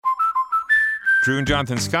Drew and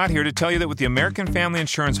Jonathan Scott here to tell you that with the American Family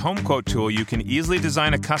Insurance Home Quote tool, you can easily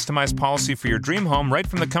design a customized policy for your dream home right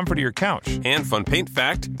from the comfort of your couch. And fun paint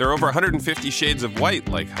fact, there are over 150 shades of white,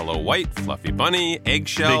 like Hello White, Fluffy Bunny,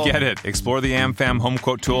 Eggshell. They get it. Explore the AmFam Home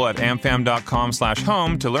Quote tool at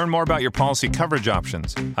amfam.com/home to learn more about your policy coverage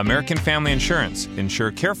options. American Family Insurance. Insure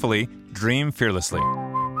carefully, dream fearlessly.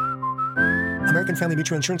 American Family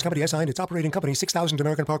Mutual Insurance Company, SI, and its operating company, 6000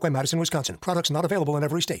 American Parkway, Madison, Wisconsin. Products not available in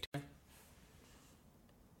every state.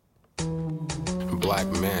 Black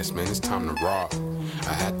mass, man, it's time to rob.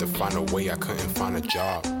 I had to find a way, I couldn't find a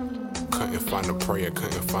job. Couldn't find a prayer,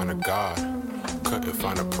 couldn't find a God. Couldn't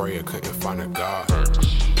find a prayer, couldn't find a God.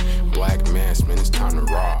 Black mass, man, it's time to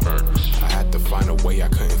rob. I had to find a way, I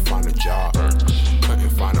couldn't find a job.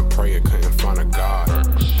 Couldn't find a prayer, couldn't find a God.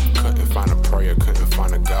 Couldn't find a prayer, couldn't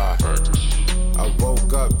find a God. I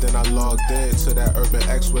woke up, then I logged in to that Urban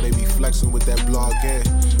X where they be flexing with that blog in.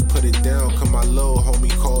 Put it down, cause my little homie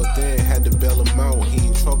called in. Had to bail him out, he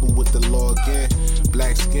in trouble with the law again.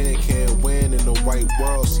 Black skin can't win in the white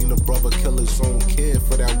world. Seen a brother kill his own kid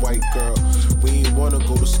for that white girl. We ain't wanna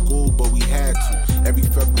go to school, but we had to. Every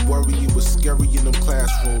February it was scary in them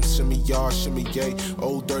classrooms. Shimmy y'all, shimmy yay.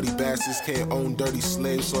 Old dirty bastards can't own dirty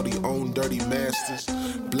slaves, or they own dirty masters.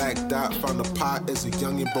 Black Dot found a pot as a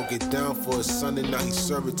youngin', broke it down for his son, and now he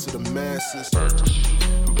serve it to the masses.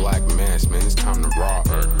 Black mass, man, it's time to rob.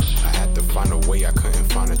 I had to find a way, I couldn't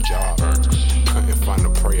find a job. Couldn't find a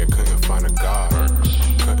prayer, couldn't find a God.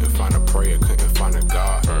 Couldn't find a prayer, couldn't find a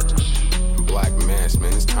God. Black mass,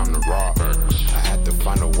 man, it's time to rob. I had to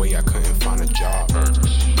find a way, I couldn't find a job.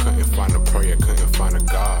 Couldn't find a prayer, couldn't find a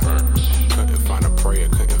God. Couldn't find a prayer,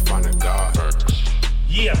 couldn't find a God.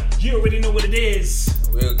 Yeah, you already know what it is.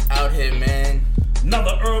 We're out here, man.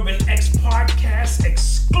 Another Urban X podcast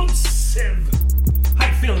exclusive. How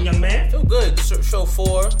you feeling, young man? Feel good. Show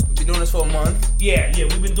 4. We've been doing this for a month. Yeah,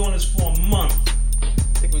 we've been doing this for a month.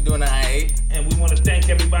 I think we're doing alright. And we want to thank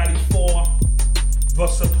everybody for the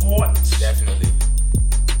support. Definitely.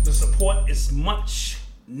 The support is much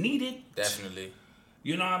needed. Definitely.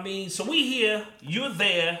 You know what I mean? So we here, you're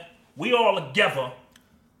there, we all together.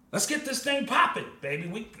 Let's get this thing popping,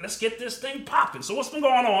 baby. Let's get this thing popping. So what's been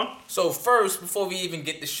going on? So first, before we even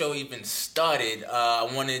get the show even started, I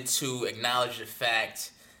wanted to acknowledge the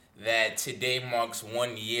fact that today marks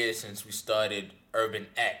 1 year since we started Urban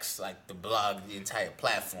X, like the blog, the entire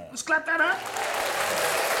platform. Let's clap that up.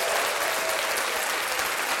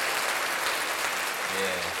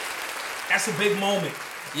 Yeah. That's a big moment.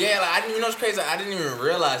 Yeah, like, I didn't even know it's crazy. I didn't even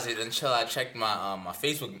realize it until I checked my my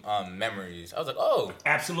Facebook memories. I was like, oh.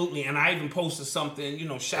 Absolutely, and I even posted something,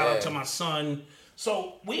 shout out to my son.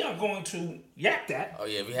 So we are going to yak that. Oh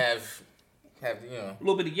yeah, we have a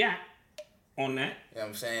little bit of yak on that. You know what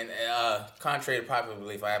I'm saying? Contrary to popular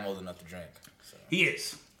belief, I am old enough to drink. So. He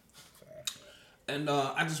is. And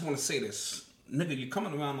I just want to say this. Nigga, you're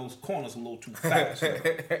coming around those corners a little too fast.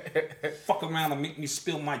 Fuck around and make me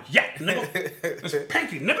spill my yak, nigga. It's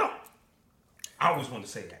pinky, nigga. I always want to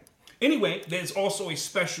say that. Anyway, there's also a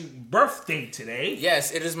special birthday today.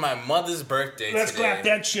 Yes, it is my mother's birthday Let's today. clap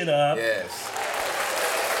that shit up. Yes.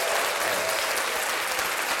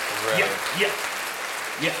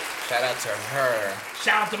 Yeah. Shout out to her.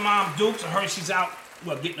 Shout out to Mom Dukes. I heard she's out,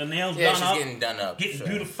 getting her nails done up. Yeah, she's getting done up. Getting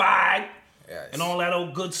beautified. Yes. And all that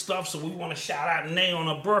old good stuff. So we want to shout out Nay on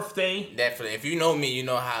her birthday. Definitely. If you know me, you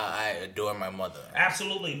know how I adore my mother.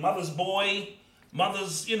 Absolutely. Mother's boy.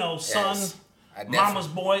 Mother's, son. Yes. Mama's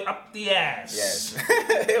boy up the ass. Yes.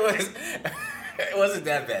 It wasn't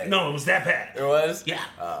that bad. No, it was that bad. It was? Yeah.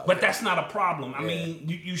 Oh, but that's not a problem. I mean,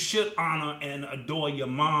 you should honor and adore your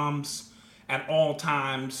moms at all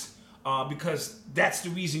times because that's the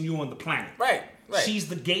reason you're on the planet. Right. She's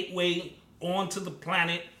the gateway onto the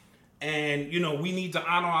planet. And, we need to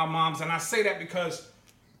honor our moms. And I say that because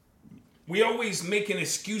we always making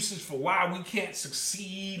excuses for why we can't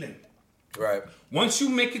succeed. And right. Once you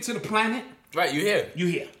make it to the planet. Right, you here. You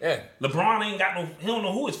here. Yeah. LeBron ain't got he don't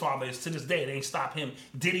know who his father is to this day. They ain't stop him.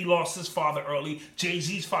 Diddy lost his father early.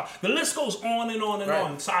 Jay-Z's father. The list goes on and on and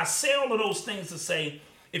on. So I say all of those things to say,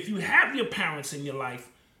 if you have your parents in your life,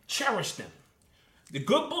 cherish them. The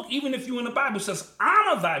good book, even if you're in the Bible, says,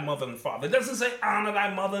 honor thy mother and father. It doesn't say, honor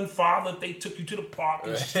thy mother and father if they took you to the park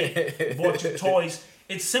and shit, bought you toys.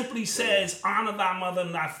 It simply says, honor thy mother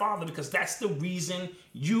and thy father because that's the reason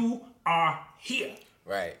you are here.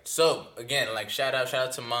 Right. So, again, shout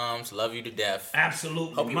out to moms. Love you to death.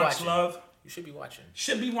 Absolutely. Hope you Much watching. love. You should be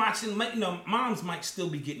watching. Moms might still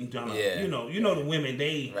be getting done up. Yeah. The women,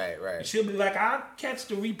 they... Right. She'll be like, I'll catch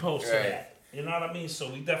the repost of that. You know what I mean?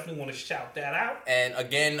 So we definitely want to shout that out. And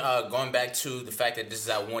again, going back to the fact that this is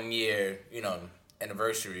our 1 year,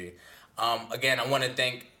 anniversary. Again, I want to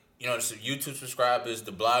thank, the YouTube subscribers,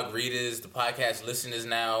 the blog readers, the podcast listeners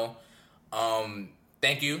now.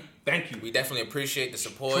 Thank you. Thank you. We definitely appreciate the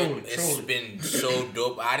support. It's truly. been so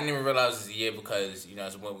dope. I didn't even realize it was a year because,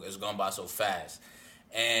 it's gone by so fast.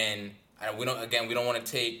 And we don't want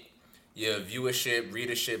to take your viewership,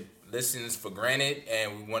 readership, listens for granted,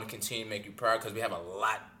 and we want to continue to make you proud because we have a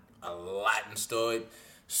lot in store.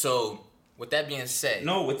 So, with that being said,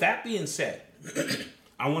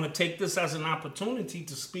 I want to take this as an opportunity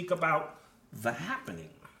to speak about The Happening.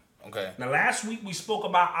 Okay. Now, last week we spoke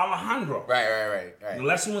about Alejandro. Right. The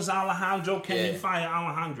lesson was Alejandro. Can you fire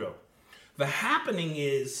Alejandro? The Happening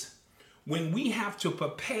is when we have to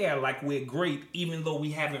prepare like we're great, even though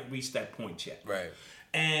we haven't reached that point yet. Right.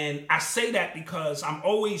 And I say that because I'm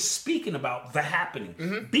always speaking about The Happening.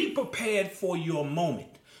 Mm-hmm. Be prepared for your moment.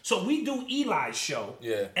 So we do Eli's show,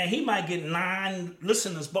 and he might get 9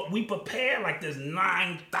 listeners, but we prepare like there's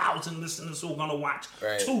 9,000 listeners who are going to watch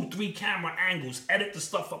 2-3 camera angles, edit the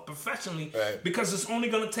stuff up professionally, because it's only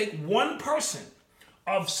going to take one person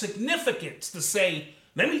of significance to say,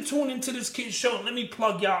 let me tune into this kid's show and let me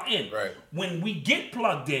plug y'all in. Right. When we get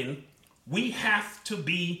plugged in, we have to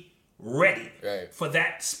be ready for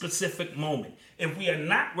that specific moment. If we are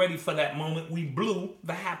not ready for that moment, we blew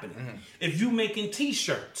The Happening. Mm-hmm. If you making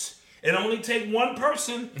t-shirts, it only take one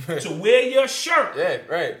person to wear your shirt.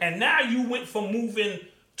 And now you went from moving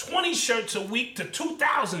 20 shirts a week to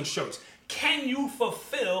 2,000 shirts. Can you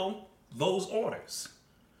fulfill those orders?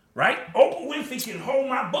 Right? Oprah Winfrey can hold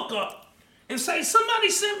my book up and say, somebody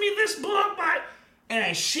sent me this book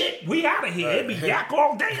and shit, we out of here. It'd be yak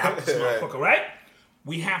all day out this motherfucker, right?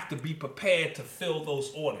 We have to be prepared to fill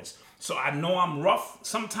those orders. So I know I'm rough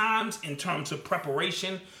sometimes in terms of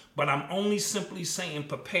preparation, but I'm only simply saying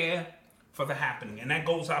prepare for The Happening. And that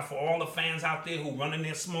goes out for all the fans out there who running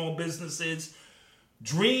their small businesses.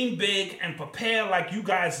 Dream big and prepare like you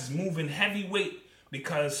guys is moving heavyweight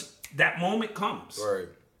because that moment comes. Right.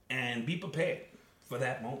 And be prepared for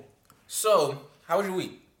that moment. So, how was your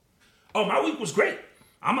week? Oh, my week was great.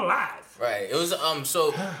 I'm alive. Right. It was,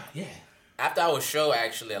 after our show,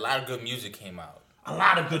 actually, a lot of good music came out. A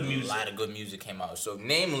lot of good music came out. So,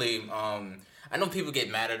 namely, I know people get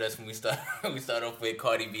mad at us when we start off with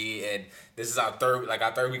Cardi B, and this is our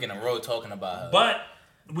third week in a row talking about her. But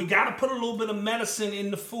we got to put a little bit of medicine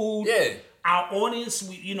in the food. Yeah. Our audience,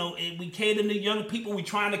 we cater to young people. We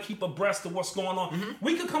trying to keep abreast of what's going on. Mm-hmm.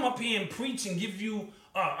 We could come up here and preach and give you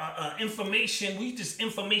information. We just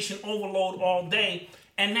information overload all day,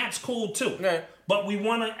 and that's cool too. Yeah. But we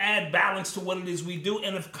want to add balance to what it is we do.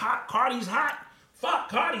 And if Cardi's hot, fuck,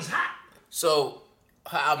 Cardi's hot. So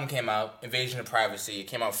her album came out, Invasion of Privacy. It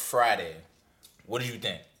came out Friday. What did you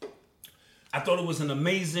think? I thought it was an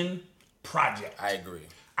amazing project. I agree.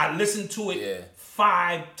 I listened to it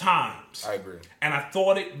 5 times. I agree. And I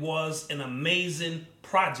thought it was an amazing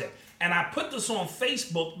project. And I put this on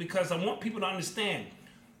Facebook because I want people to understand.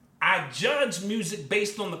 I judge music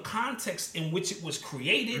based on the context in which it was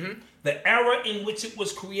created, the era in which it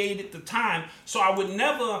was created, the time. So I would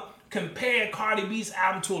never compare Cardi B's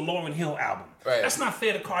album to a Lauryn Hill album. Right. That's not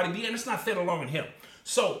fair to Cardi B, and it's not fair to Lauryn Hill.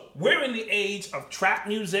 So we're in the age of trap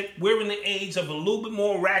music. We're in the age of a little bit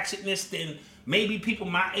more ratchetness than maybe people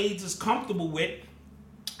my age is comfortable with.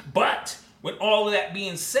 But with all of that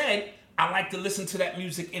being said, I like to listen to that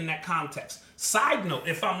music in that context. Side note,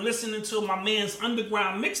 if I'm listening to my man's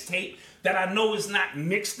underground mixtape that I know is not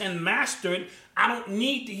mixed and mastered, I don't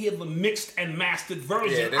need to hear the mixed and mastered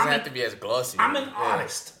version. Yeah, it doesn't have to be as glossy. I'm an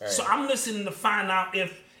artist, so I'm listening to find out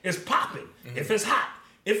if it's popping, if it's hot.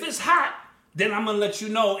 If it's hot, then I'm going to let you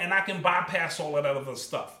know, and I can bypass all of that other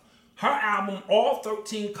stuff. Her album, all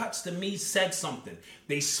 13 cuts to me, said something.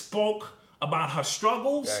 They spoke about her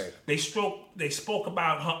struggles. Right. They spoke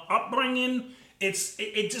about her upbringing.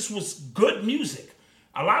 It just was good music.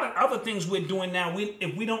 A lot of other things we're doing now,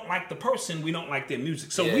 if we don't like the person, we don't like their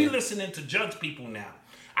music. So we listening to judge people now.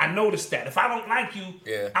 I noticed that. If I don't like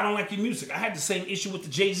you, I don't like your music. I had the same issue with the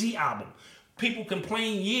Jay-Z album. People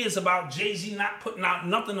complained years about Jay-Z not putting out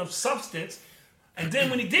nothing of substance. And then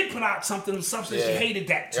when he did put out something of substance, you hated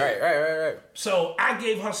that too. Right. So I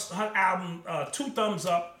gave her album 2 thumbs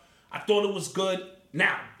up. I thought it was good.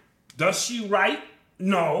 Now, does she write?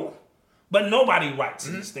 No. But nobody writes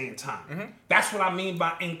in this day and time. That's what I mean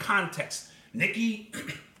by in context. Nicki,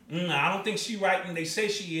 I don't think she writing. They say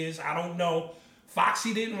she is. I don't know.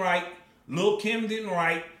 Foxy didn't write. Lil' Kim didn't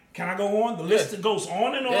write. Can I go on? The list goes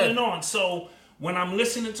on and on and on. So when I'm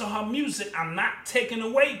listening to her music, I'm not taking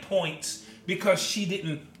away points because she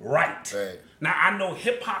didn't write. Right. Now, I know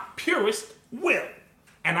hip-hop purists will,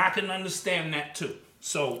 and I can understand that too.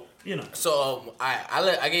 So, you know. So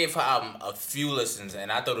I gave her album a few listens,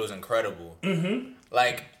 and I thought it was incredible. Mm-hmm.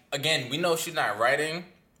 Like, again, we know she's not writing,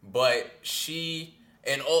 but she,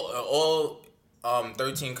 in all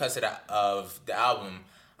 13 cuts of the album,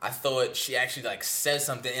 I thought she actually like said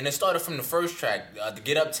something, and it started from the first track, the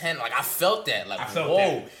Get Up 10. Like I felt that, like whoa.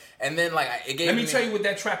 That. And then like it gave. Let me tell you what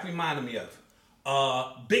that track reminded me of.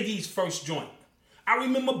 Biggie's first joint. I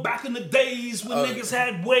remember back in the days when niggas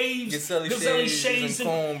had waves, Gazelle shades,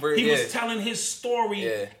 and he was telling his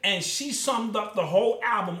story, and she summed up the whole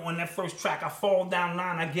album on that first track. I fall down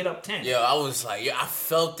 9, I get up 10. Yeah, I was like, I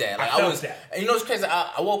felt that. Like I felt that. And you know what's crazy?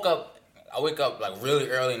 I wake up like really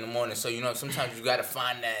early in the morning, so you know sometimes you gotta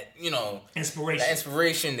find that, you know,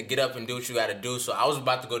 inspiration to get up and do what you gotta do. So I was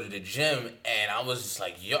about to go to the gym, and I was just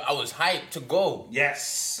like, I was hyped to go.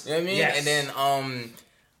 Yes. You know what I mean? Yes. And then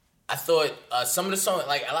I thought some of the songs,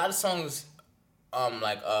 like a lot of songs,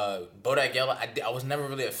 like Bodak Yellow, I was never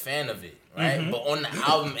really a fan of it, right? Mm-hmm. But on the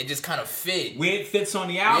album, it just kind of fit. Where it fits on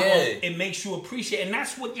the album, it makes you appreciate, and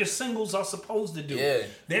that's what your singles are supposed to do. Yeah.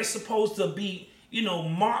 They're supposed to be, you know,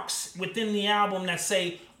 marks within the album that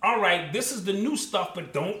say, all right, this is the new stuff,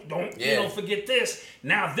 but don't you know, forget this.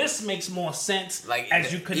 Now this makes more sense, like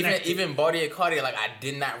as you connect. Even Body of Cardi, like I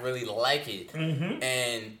did not really like it,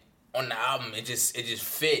 and on the album it just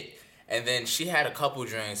fit. And then she had a couple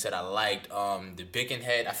drinks that I liked. The Bacon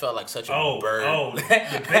Head, I felt like such a bird. Oh, the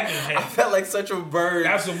Bacon Head. I felt like such a bird.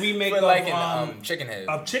 That's a remake of Chicken Head.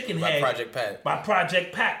 Of Chicken Head. By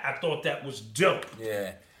Project Pat. I thought that was dope.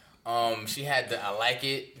 Yeah. She had the I Like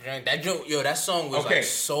It drink. That drink, that song was like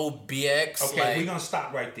so BX. Okay, we're gonna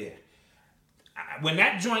stop right there. When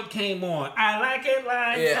that joint came on, I like it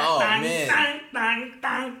like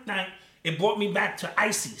that. It brought me back to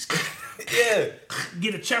Icy's.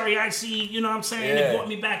 Get a cherry icy, you know what I'm saying? It brought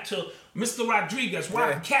me back to Mr. Rodriguez,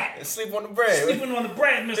 Wild Cat. Sleep on the bread. Sleeping on the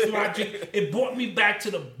bread, Mr. Rodriguez. It brought me back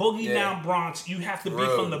to the Boogie Down Bronx. You have to be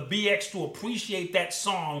from the BX to appreciate that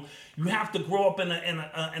song. You have to grow up in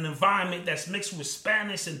an environment that's mixed with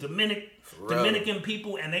Spanish and Dominican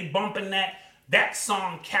people, and they bumping that. That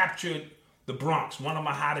song captured the Bronx, one of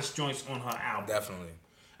my hottest joints on her album. Definitely.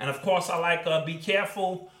 And of course, I like Be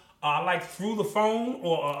Careful. I like Through the Phone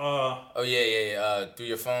or Through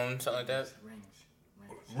Your Phone, something like that.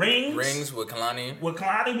 Rings with Kalani. With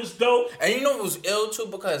Kalani was dope. And you know it was ill too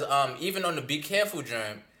because even on the Be Careful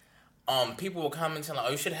joint, people were commenting like,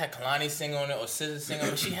 "Oh, you should have had Kalani sing on it or SZA sing on it."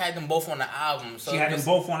 But she had them both on the album. So she had them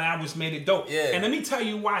both on the album, which made it dope. Yeah. And let me tell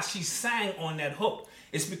you why she sang on that hook.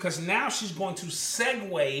 It's because now she's going to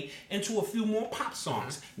segue into a few more pop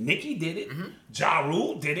songs. Nicki did it. Ja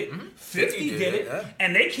Rule did it. 50 did it. Yeah.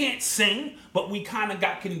 And they can't sing, but we kind of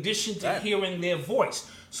got conditioned to hearing their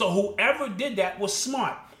voice. So whoever did that was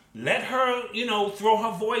smart. Let her, throw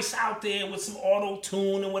her voice out there with some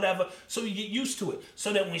auto-tune and whatever so you get used to it.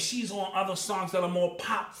 So that when she's on other songs that are more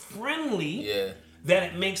pop-friendly, then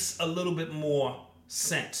it makes a little bit more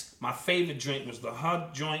sense. My favorite joint was the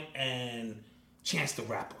Hug joint and Chance the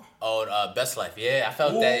Rapper. Oh, Best Life. Yeah, I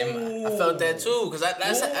felt that. I felt that too, because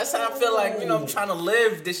that's how I feel like, I'm trying to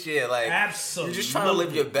live this year. Like, absolutely. You're just trying to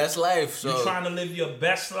live your best life. So. You're trying to live your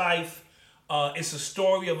best life. It's a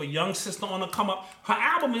story of a young sister on the come up. Her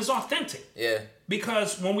album is authentic. Yeah.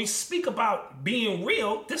 Because when we speak about being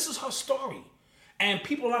real, this is her story. And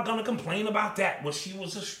people are going to complain about that. Well, she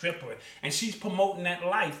was a stripper and she's promoting that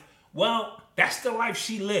life. Well, that's the life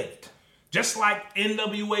she lived. Just like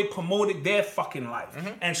NWA promoted their fucking life.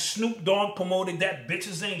 And Snoop Dogg promoted that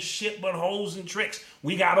bitches ain't shit but hoes and tricks.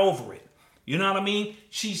 We got over it. You know what I mean?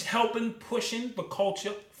 She's pushing the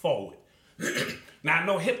culture forward. Now, I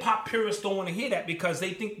know hip-hop purists don't want to hear that because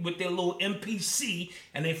they think with their little MPC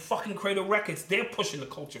and their fucking Cradle Records, they're pushing the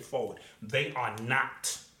culture forward. They are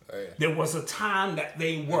not. Oh, yeah. There was a time that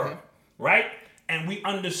they were, right? And we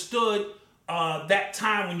understood that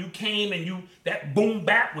time when you came and that boom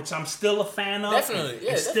bap, which I'm still a fan of. Definitely,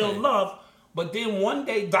 and still love. But then one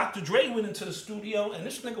day, Dr. Dre went into the studio and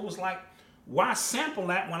this nigga was like, why sample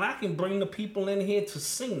that when I can bring the people in here to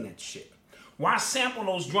sing that shit? Why sample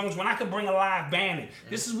those drums when I can bring a live band in?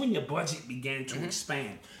 This is when your budget began to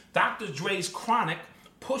expand. Dr. Dre's Chronic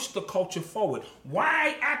pushed the culture forward.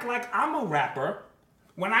 Why act like I'm a rapper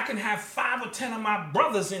when I can have 5 or 10 of my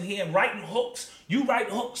brothers in here writing hooks? You write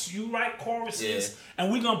choruses,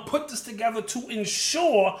 and we're going to put this together to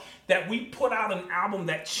ensure that we put out an album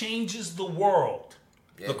that changes the world.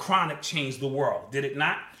 Yeah. The Chronic changed the world, did it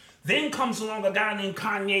not? Then comes along a guy named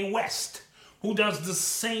Kanye West, who does the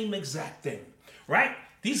same exact thing. right?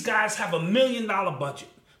 These guys have $1 million budget.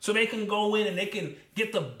 So they can go in and they can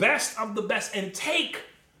get the best of the best and take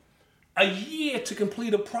a year to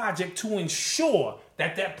complete a project to ensure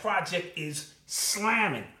that that project is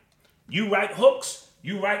slamming. You write hooks,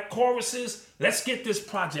 you write choruses, let's get this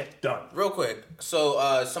project done. Real quick,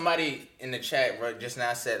 so somebody in the chat just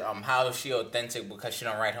now said, how is she authentic because she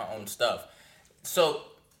don't write her own stuff? So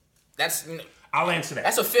that's... I'll answer that.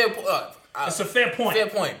 That's a fair point. It's a fair point. Fair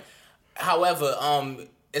point. However,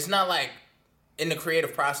 it's not like in the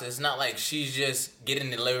creative process, it's not like she's just getting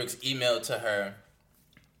the lyrics emailed to her.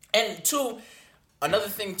 And two, another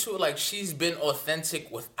thing too, like she's been authentic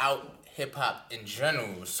without hip hop in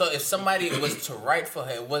general. So if somebody was to write for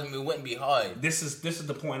her, it wouldn't be hard. This is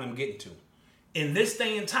the point I'm getting to. In this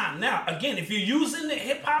day and time, now again, if you're using the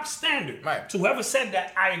hip hop standard, right. To whoever said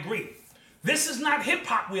that, I agree. This is not hip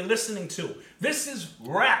hop we're listening to. This is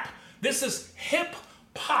rap. This is hip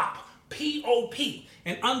hop, P-O-P,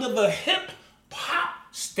 and under the hip hop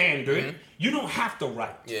standard, you don't have to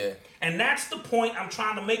write. Yeah. And that's the point I'm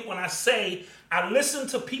trying to make when I say I listen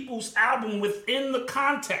to people's album within the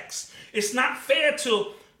context. It's not fair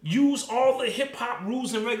to use all the hip-hop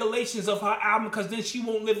rules and regulations of her album because then she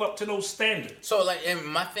won't live up to those standards. So, like, and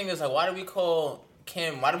my thing is, like, why do we call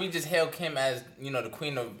Kim, why do we just hail Kim as, the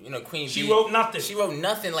queen of, Queen She B? wrote nothing. She wrote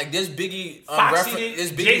nothing. Like, there's Biggie,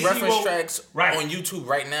 Jay-Z reference wrote, tracks right. on YouTube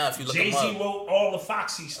right now if you look them up. Jay-Z wrote all the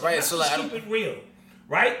Foxy stuff. Right, Let's so just like, keep it real,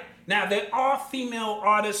 right? Now, there are female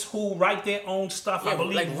artists who write their own stuff. Yeah, I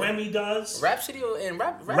believe like, Remy does. Rhapsody and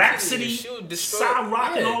Rhapsody, Cy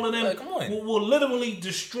Rock, and all of them like, come on. will literally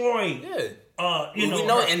destroy. Yeah. We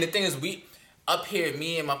know, and the thing is, we up here,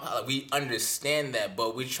 me and my pilot, we understand that,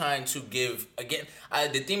 but we're trying to give again.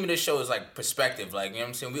 The theme of this show is like perspective, like, you know what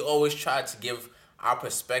I'm saying. We always try to give our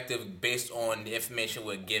perspective based on the information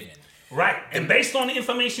we're given. Right, and based on the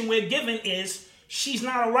information we're given is she's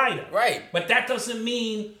not a writer. Right, but that doesn't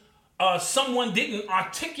mean someone didn't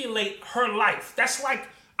articulate her life. That's like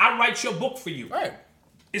I write your book for you. Right,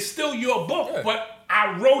 it's still your book, but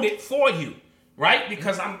I wrote it for you. Right?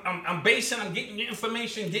 Because I'm getting your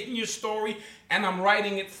information, getting your story, and I'm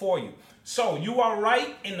writing it for you. So you are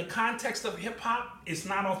right, in the context of hip hop, it's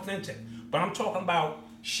not authentic. But I'm talking about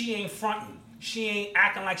she ain't fronting. She ain't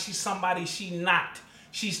acting like she's somebody she not.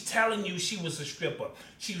 She's telling you she was a stripper.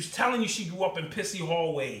 She was telling you she grew up in pissy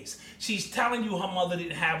hallways. She's telling you her mother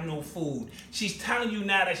didn't have no food. She's telling you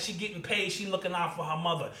now that she getting paid, she looking out for her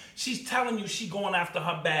mother. She's telling you she going after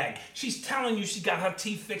her bag. She's telling you she got her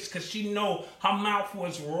teeth fixed because she know her mouth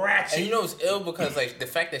was ratchet. And you know it's ill because like the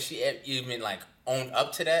fact that she even like owned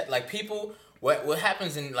up to that. Like people, what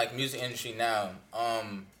happens in like music industry now,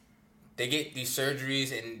 they get these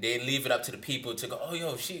surgeries and they leave it up to the people to go, oh,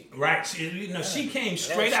 yo, she... Right. She came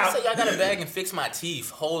straight out. She said, y'all got a bag and fix my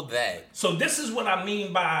teeth. Hold that. So this is what I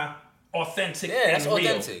mean by authentic and that's real.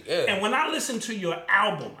 Authentic, yeah. And when I listen to your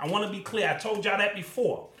album, I want to be clear. I told y'all that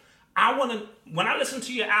before. When I listen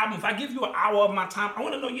to your album, if I give you an hour of my time, I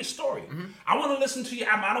want to know your story. Mm-hmm. I want to listen to your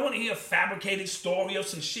album. I don't want to hear a fabricated story of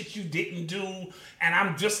some shit you didn't do, and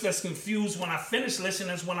I'm just as confused when I finish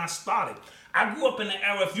listening as when I started. I grew up in the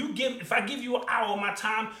era, if I give you an hour of my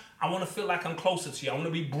time, I want to feel like I'm closer to you. I want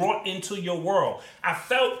to be brought into your world. I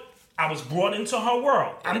felt I was brought into her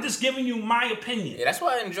world. I'm just giving you my opinion. Yeah, that's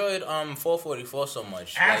why I enjoyed 444 so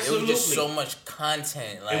much. Absolutely. Like, it was just so much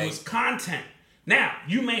content. Like, it was content. Now,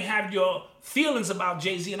 you may have your feelings about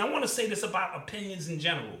Jay-Z, and I want to say this about opinions in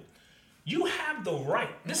general. You have the right.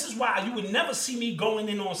 This is why you would never see me going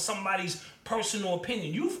in on somebody's personal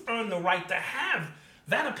opinion. You've earned the right to have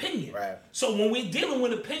that opinion. Right. So when we're dealing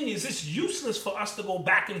with opinions, it's useless for us to go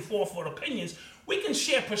back and forth with opinions. We can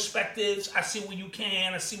share perspectives. I see where you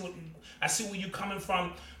can. I see where you're coming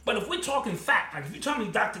from. But if we're talking fact, like if you tell me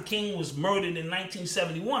Dr. King was murdered in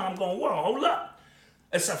 1971, I'm going, whoa, hold up.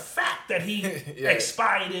 It's a fact that he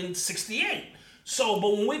expired in 68. So,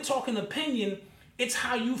 but when we're talking opinion, it's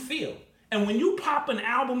how you feel. And when you pop an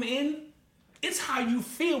album in, it's how you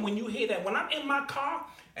feel when you hear that. When I'm in my car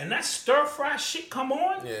and that stir-fry shit come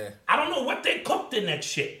on, I don't know what they cooked in that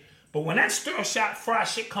shit. But when that stir-fry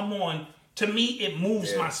shit come on, to me, it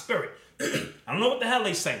moves my spirit. I don't know what the hell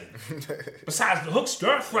they saying. Besides the hook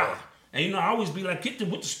stir-fry. And I always be like, get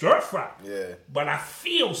with the stir-fry. Yeah. But I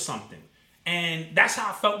feel something. And that's how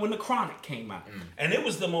I felt when The Chronic came out. And it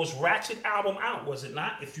was the most ratchet album out, was it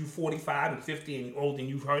not? If you're 45 and 50 and old and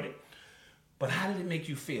you've heard it. But how did it make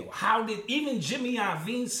you feel? How did, even Jimmy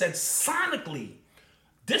Iovine said sonically,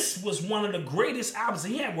 this was one of the greatest albums.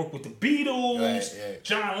 He had worked with the Beatles,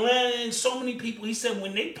 John Lennon, so many people. He said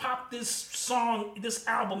when they popped this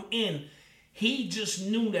album in, he just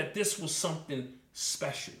knew that this was something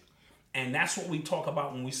special. And that's what we talk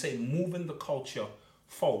about when we say moving the culture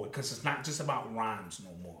forward, because it's not just about rhymes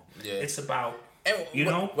no more. Yeah. It's about, you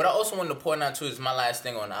know? What I also wanted to point out, too, is my last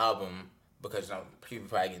thing on the album, because people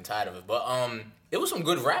probably getting tired of it, but it was some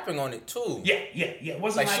good rapping on it, too. Yeah. It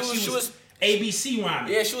wasn't like she was ABC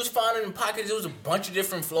rhyming. Yeah, she was finding in pockets. There was a bunch of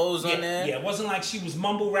different flows on there. Yeah, it wasn't like she was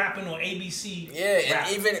mumble rapping or ABC Yeah, rapping.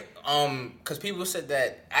 and even, because people said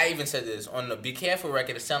that, I even said this, on the Be Careful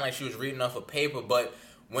record, it sounded like she was reading off a paper, but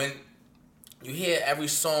when you hear every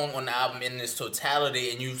song on the album in its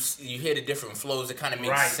totality, and you hear the different flows, it kind of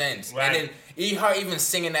makes sense. Right. And then her even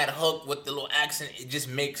singing that hook with the little accent, it just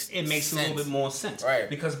makes sense. A little bit more sense. Right.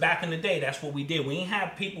 Because back in the day, that's what we did. We didn't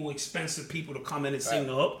have expensive people to come in and sing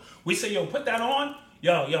the hook. We say, yo, put that on.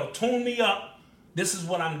 Yo, tune me up. This is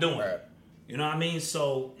what I'm doing. Right. You know what I mean?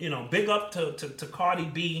 So, big up to Cardi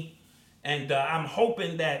B. And I'm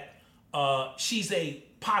hoping that she's a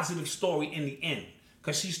positive story in the end.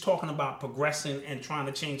 Because she's talking about progressing and trying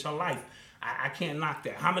to change her life. I can't knock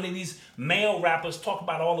that. How many of these male rappers talk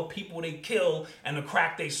about all the people they kill and the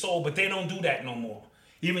crack they sold, but they don't do that no more?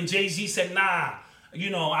 Even Jay-Z said, nah,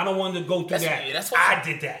 I don't want to go through that. That's why I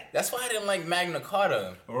did that. That's why I didn't like Magna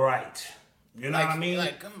Carta. Right. You know what I mean?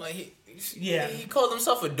 He called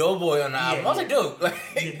himself a doughboy on the album. I was like,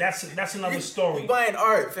 dude. That's another story. You buying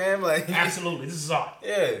art, fam. Absolutely. This is art.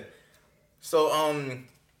 Yeah.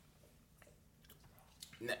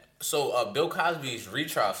 So, Bill Cosby's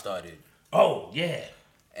retrial started. Oh, yeah.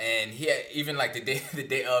 And he had, even the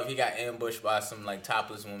day of, he got ambushed by some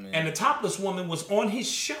topless woman. And the topless woman was on his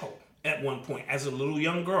show at one point as a little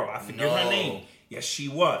young girl. I forget her name. Yes, she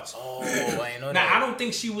was. Oh, I didn't know that. Now, I don't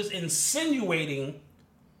think she was insinuating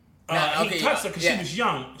he touched her because she was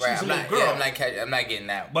young. She was a little girl. Yeah, I'm not getting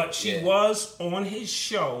that. But she was on his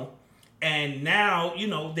show, and now,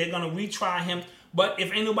 they're going to retry him. But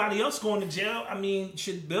if ain't nobody else going to jail,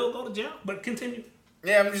 should Bill go to jail? But continue.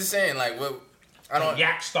 Yeah, I'm just saying, I don't.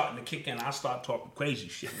 Yak starting to kick in. I start talking crazy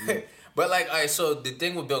shit. But all right. So the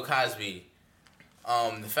thing with Bill Cosby,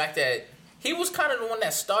 the fact that he was kind of the one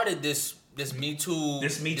that started this Me Too,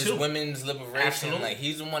 this women's liberation. Absolutely.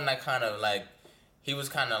 He's the one that kind of he was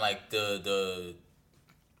kind of the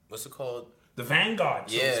what's it called? The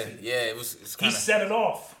vanguard. Yeah. It was. He set it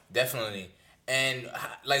off. Definitely. And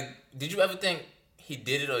did you ever think he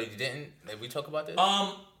did it or he didn't? We talk about this?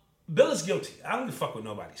 Bill is guilty. I don't give a fuck what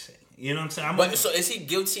nobody say. You know what I'm saying? So is he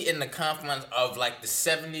guilty in the confines of the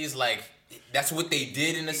 70s? That's what they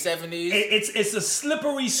did in the 70s? It's a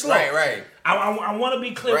slippery slope. Right. I want to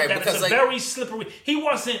be clear that it's a very slippery. He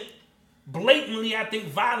wasn't blatantly, I think,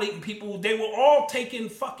 violating people. They were all taking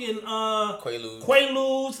fucking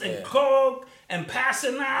Quaaludes and coke and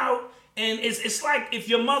passing out. And it's like if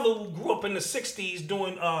your mother grew up in the 60s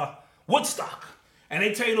doing Woodstock. And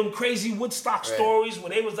they tell you them crazy Woodstock stories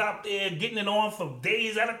where they was out there getting it on for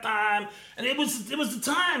days at a time. And it was the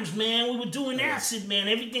times, man. We were doing acid, man.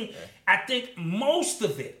 Everything. Yeah. I think most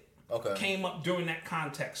of it came up during that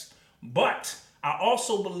context. But I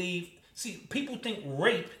also believe, people think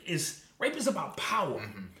rape is about power.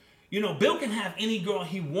 Mm-hmm. Bill can have any girl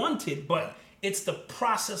he wanted, but it's the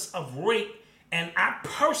process of rape. And I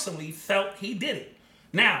personally felt he did it.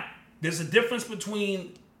 Now, there's a difference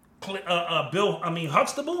between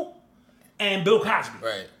Huxtable and Bill Cosby.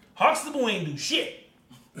 Right. Huxtable ain't do shit.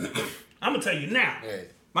 I'm gonna tell you now.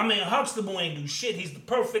 Right. My man Huxtable ain't do shit. He's the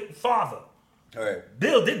perfect father. All right.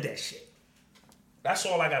 Bill did that shit. That's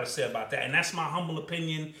all I gotta say about that. And that's my humble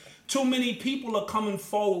opinion. Too many people are coming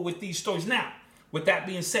forward with these stories. Now, with that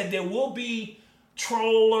being said, there will be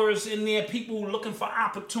trollers in there, people looking for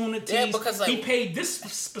opportunities. Yeah, because he paid this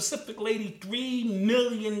specific lady $3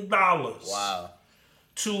 million. Wow.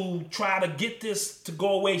 To try to get this to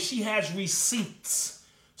go away. She has receipts.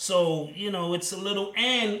 So, it's a little...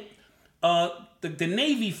 And the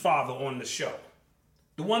Navy father on the show,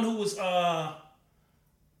 the one who was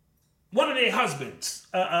one of their husbands.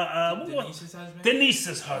 Denise's husband?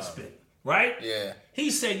 Denise's husband, right? Yeah.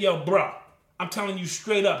 He said, yo, bro, I'm telling you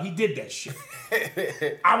straight up, he did that shit.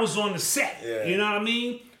 I was on the set. Yeah. You know what I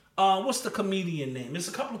mean? What's the comedian name? There's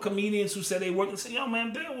a couple of comedians who said they worked and said, yo,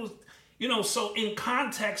 man, Bill was... so in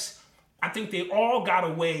context, I think they all got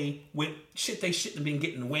away with shit they shouldn't have been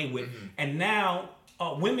getting away with. Mm-hmm. And now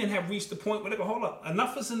women have reached the point where they go, hold up,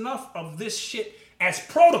 enough is enough of this shit as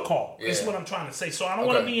protocol, is what I'm trying to say. So I don't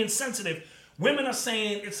want to be insensitive. Women are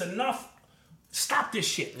saying it's enough. Stop this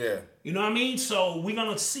shit. Yeah. You know what I mean? So we're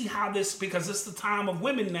going to see how this, because it's the time of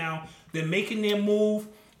women now. They're making their move.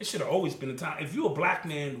 It should have always been the time. If you're a black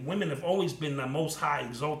man, women have always been the most high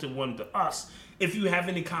exalted one to us. If you have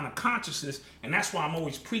any kind of consciousness, and that's why I'm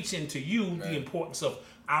always preaching to you the importance of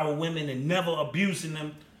our women and never abusing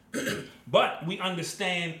them. But we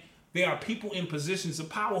understand there are people in positions of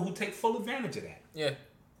power who take full advantage of that. Yeah.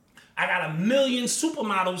 I got 1 million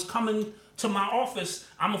supermodels coming to my office.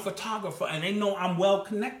 I'm a photographer, and they know I'm well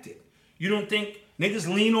connected. You don't think niggas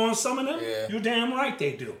lean on some of them? Yeah. You're damn right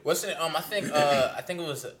they do. What's it? I think it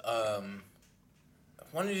was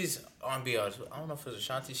one of these R&B artists. I don't know if it was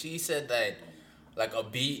Ashanti. She said that like a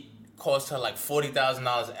beat cost her like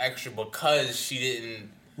 $40,000 extra because she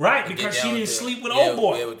didn't. Right, because she didn't sleep with old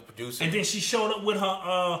boy. Yeah, with the producer. And then she showed up with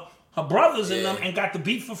her brothers in them and got the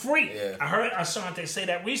beat for free. Yeah. I heard Ashanti say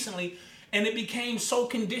that recently, and it became so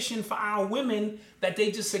conditioned for our women that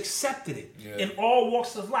they just accepted it in all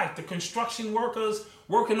walks of life. The construction workers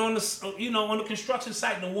working on the construction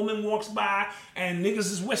site, and the woman walks by and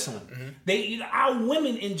niggas is whistling. Our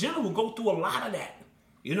women in general go through a lot of that.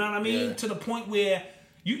 You know what I mean? Yeah. To the point where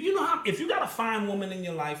you know how if you got a fine woman in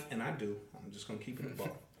your life, and I do, I'm just gonna keep it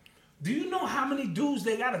above. Do you know how many dudes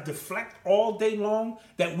they gotta deflect all day long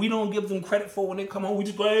that we don't give them credit for when they come home? We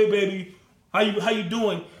just go, hey baby, how you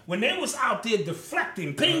doing? When they was out there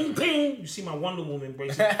deflecting, ping, ping, you see my Wonder Woman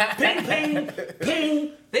bracelet, ping, ping,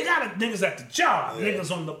 ping. They got niggas at the job,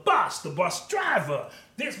 niggas on the bus driver.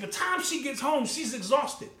 By the time she gets home, she's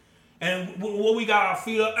exhausted. And what we got our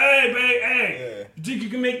feet up, hey babe, hey, you think you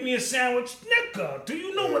can make me a sandwich? Nigga, do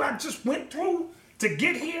you know what I just went through to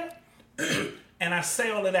get here? And I say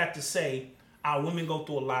all of that to say, our women go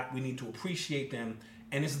through a lot. We need to appreciate them.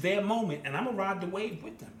 And it's their moment. And I'm going to ride the wave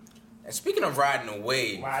with them. And speaking of riding the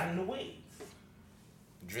wave. Riding the wave.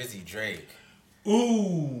 Drizzy Drake.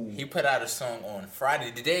 Ooh. He put out a song on Friday.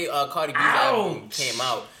 The day Cardi B's album came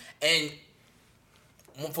out. And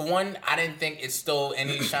for one, I didn't think it stole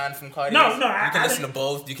any shine from Cardi. No. You can listen to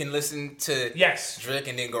both. You can listen to Drake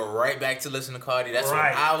and then go right back to listen to Cardi. That's what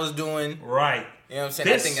I was doing. Right. You know what I'm saying?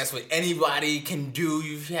 I think that's what anybody can do.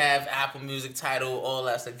 You have Apple Music, Tidal, all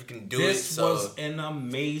that stuff. You can do it. This was an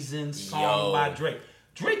amazing song by Drake.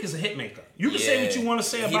 Drake is a hit maker. You can say what you want to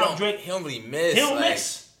say about Drake. He don't really miss. He don't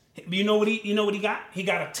miss. You know what he got? He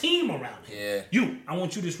got a team around him. Yeah. I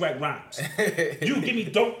want you to just write rhymes. You give me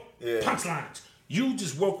dope punchlines. You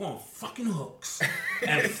just work on fucking hooks.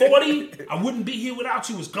 And 40, I wouldn't be here without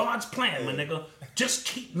you. It's God's plan, my nigga. Just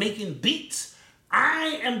keep making beats.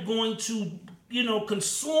 I am going to,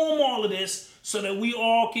 consume all of this so that we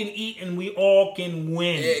all can eat and we all can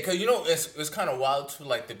win. Yeah, because, it's kind of wild, too.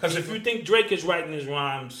 Like because if you think Drake is writing his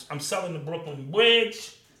rhymes, I'm selling the Brooklyn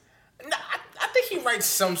Bridge. No, I think he writes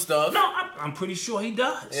some stuff. No, I'm pretty sure he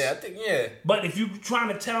does. Yeah, I think, yeah. But if you're trying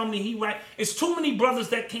to tell me he write, it's too many brothers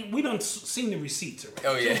that can't. We done seen the receipts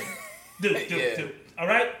already. Oh yeah, dude. All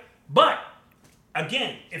right, but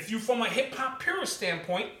again, if you from a hip hop purist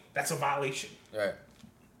standpoint, that's a violation. Right.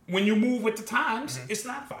 When you move with the times, it's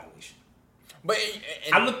not a violation. But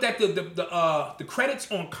I looked at the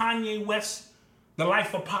credits on Kanye West's The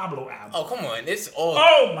Life of Pablo album. Oh, come on. It's all...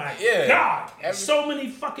 Oh, my God. So many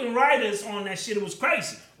fucking writers on that shit. It was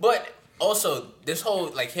crazy. But also, this whole,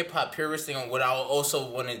 hip-hop purist thing, what I also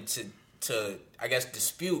wanted to, I guess,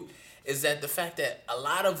 dispute is that the fact that a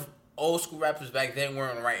lot of old school rappers back then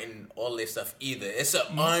weren't writing all this stuff either. It's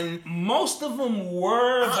Most of them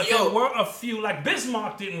were, but there were a few. Like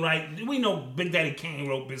Bismarck didn't write. We know Big Daddy Kane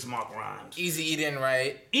wrote Bismarck rhymes. Eazy-E didn't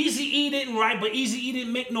write. Eazy-E didn't write, but Eazy-E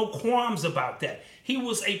didn't make no qualms about that. He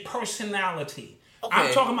was a personality. Okay.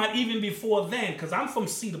 I'm talking about even before then, because I'm from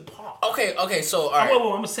Cedar Park. Okay, so, all right. Wait, I'm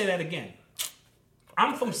going to say that again.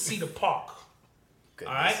 I'm from Cedar Park.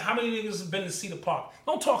 Goodness. All right? How many niggas have been to Cedar Park?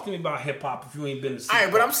 Don't talk to me about hip-hop if you ain't been to Cedar Park. All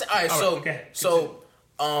right, but I'm saying... All right, so... Okay, so,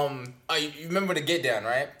 you remember The Get Down,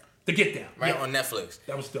 right? The Get Down. Right, on Netflix.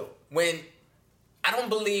 That was dope. I don't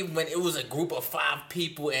believe when it was a group of 5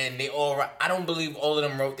 people and they all... I don't believe all of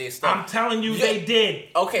them wrote their stuff. I'm telling you they did.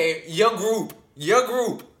 Okay, your group,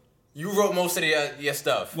 you wrote most of your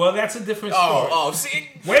stuff. Well, that's a different story. See?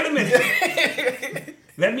 Wait a minute.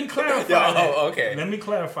 Let me clarify that. Okay. Let me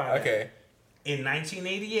clarify that. Okay. In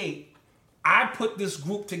 1988, I put this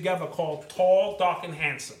group together called Tall, Dark, and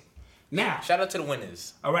Handsome. Now, shout out to the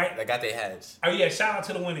winners. All right. That got their hats. Oh, yeah. Shout out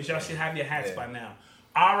to the winners. Y'all should have your hats by now.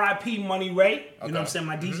 R.I.P. Money Ray. You know what I'm saying?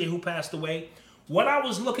 My DJ who passed away. What I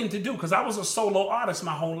was looking to do, because I was a solo artist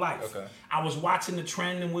my whole life. Okay. I was watching the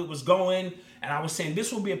trend and where it was going, and I was saying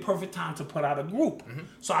this would be a perfect time to put out a group. Mm-hmm.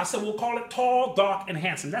 So I said, we'll call it Tall, Dark, and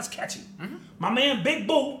Handsome. That's catchy. Mm-hmm. My man Big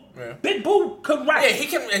Boo, Big Boo could rap. Yeah, he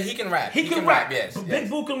can rap. He can rap, yes. Big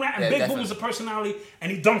Boo can rap, and Big Boo was a personality,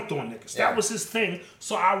 and he dunked on niggas. Yeah. That was his thing.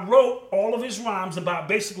 So I wrote all of his rhymes about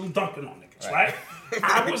basically dunking on niggas, right?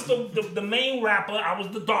 I was the main rapper. I was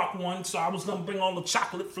the dark one, so I was going to bring all the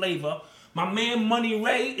chocolate flavor. My man Money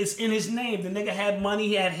Ray is in his name. The nigga had money.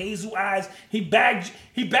 He had hazel eyes. He bagged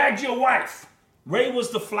your wife. Ray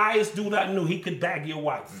was the flyest dude I knew. He could bag your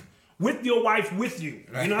wife. With your wife with you.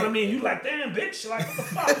 You know what I mean? You like, damn, bitch. Like, what the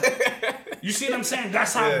fuck? You see what I'm saying?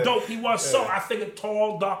 That's how dope he was. So I figured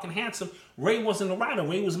tall, dark, and handsome. Ray wasn't the writer.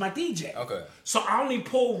 Ray was my DJ. Okay. So I only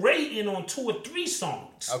pulled Ray in on 2 or 3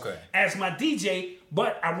 songs as my DJ,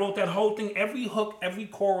 but I wrote that whole thing, every hook, every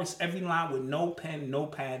chorus, every line with no pen, no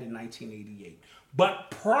pad in 1988. But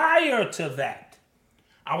prior to that,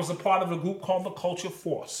 I was a part of a group called the Culture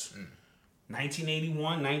Force.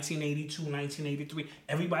 1981, 1982, 1983.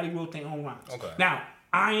 Everybody wrote their own rhymes. Okay. Now,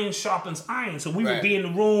 iron sharpens iron, so we would be in the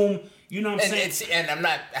room. You know what I'm saying? And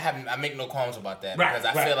I make no qualms about that because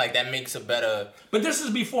I feel like that makes a better. But this is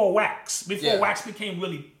before wax. Before wax became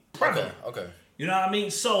really prevalent. Okay. You know what I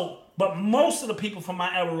mean? So, but most of the people from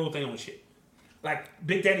my era wrote their own shit. Like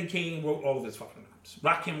Big Daddy Kane wrote all of his fucking rhymes.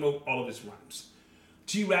 Rakim wrote all of his rhymes.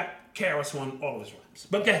 G-Rap, Karis won all of his rhymes.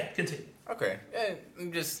 But go ahead, continue. Okay,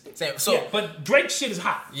 I'm just saying. So, but Drake's shit is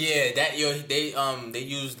hot. Yeah, they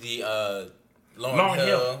used the Lauryn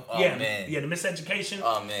Hill. Oh man, the Miseducation.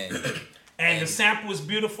 Oh man, and the sample is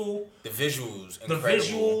beautiful. The visuals,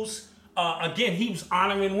 incredible. Again, he was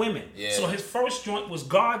honoring women. Yeah. So his first joint was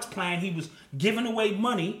God's Plan. He was giving away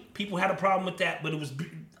money. People had a problem with that, but it was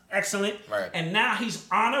excellent. Right. And now he's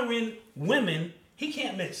honoring women. He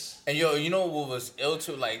can't miss. And you know what was ill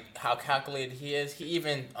too? Like how calculated he is. He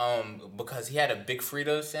even because he had a Big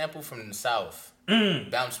Frida sample from the South.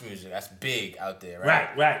 Bounce music, that's big out there,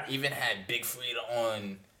 right? Right. Even had Big Frida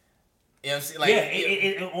on. You know what I'm saying? Like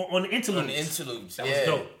on the interludes. On the interludes. That was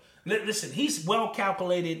dope. Listen, he's well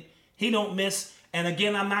calculated. He don't miss. And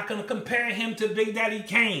again, I'm not gonna compare him to Big Daddy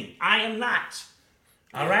Kane. I am not.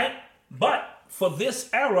 All right? But for this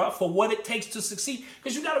era, for what it takes to succeed,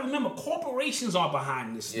 because you got to remember, corporations are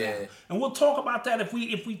behind this now, and we'll talk about that if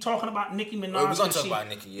we talking about Nicki Minaj. We're gonna talk about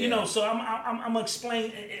Nicki, You know, so I'm gonna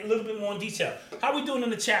explain a little bit more in detail. How we doing in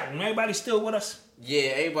the chat room? Everybody still with us?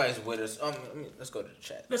 Yeah, everybody's with us. Let's go to the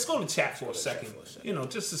chat. Let's go to chat for a second. You know,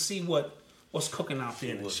 just to see what's cooking out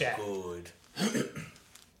there in the chat. Good.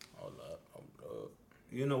 Hold up.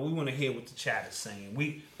 You know, we want to hear what the chat is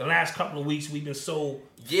saying. The last couple of weeks we've been so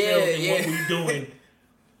filled in what we're doing.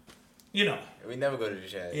 You know. We never go to the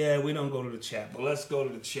chat. Yeah, we don't go to the chat, but let's go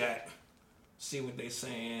to the chat. See what they're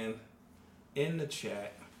saying in the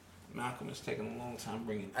chat. Malcolm is taking a long time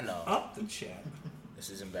bringing up the chat. This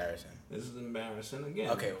is embarrassing. This is embarrassing again.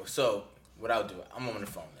 Okay, well, so what I'll do, I'm on the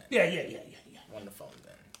phone then. Yeah. I'm on the phone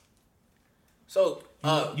then. So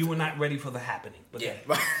you were not ready for the happening, but yeah.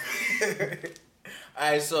 All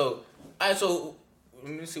right, so let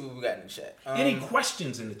me see what we got in the chat. Any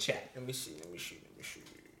questions in the chat? Let me see.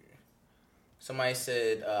 Somebody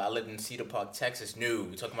said I lived in Cedar Park, Texas. No,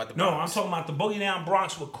 we're talking about the Bronx. No, I'm talking about the Boogie Down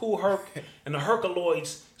Bronx where Kool Herc and the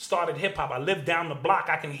Herculoids started hip hop. I lived down the block.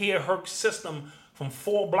 I can hear Herc's system from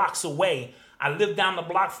 4 blocks away. I lived down the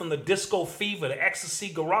block from the Disco Fever, the Ecstasy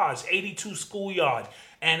Garage, 82 Schoolyard.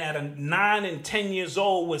 And at 9 and 10 years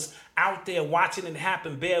old was out there watching it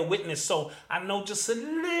happen, bear witness. So I know just a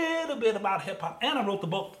little bit about hip hop. And I wrote the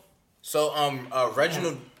book. So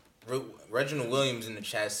Reginald Williams in the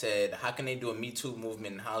chat said, how can they do a Me Too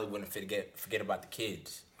movement in Hollywood and forget about the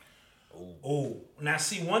kids? Oh, now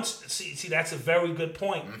see, that's a very good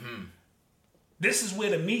point. Mm-hmm. This is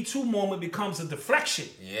where the Me Too moment becomes a deflection.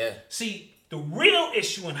 Yeah. See, the real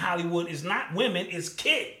issue in Hollywood is not women, it's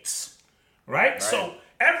kids. Right? So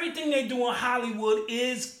everything they do in Hollywood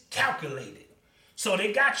is calculated. So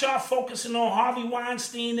they got y'all focusing on Harvey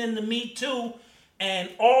Weinstein and the Me Too, and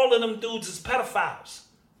all of them dudes is pedophiles.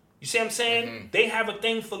 You see what I'm saying? Mm-hmm. They have a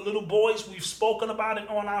thing for little boys. We've spoken about it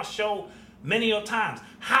on our show many a times.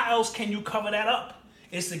 How else can you cover that up?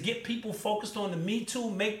 It's to get people focused on the Me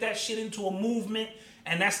Too, make that shit into a movement,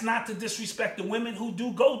 and that's not to disrespect the women who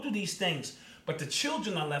do go through these things, but the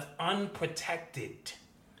children are left unprotected.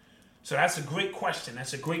 So that's a great question.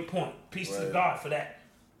 That's a great point. Peace to God for that.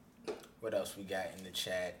 What else we got in the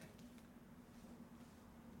chat?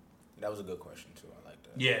 That was a good question too. I like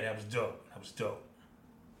that. Yeah, that was dope.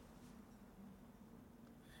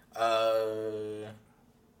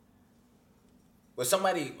 Well,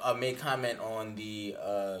 somebody made comment on the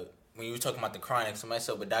when you were talking about the Chronic. Somebody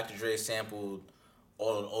said, but Dr. Dre sampled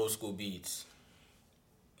all the old school beats.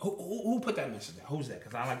 Who put that message there? Who's that?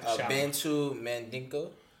 Because I like to shout. Bantu Mandinka.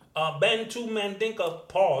 Bantu Mandinka.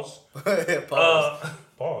 Pause.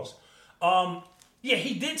 Pause. Yeah,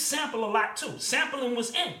 he did sample a lot too. Sampling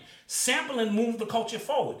was in. Sampling moved the culture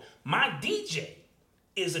forward. My DJ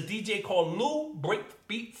is a DJ called Lou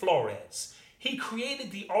Breakbeat Flores. He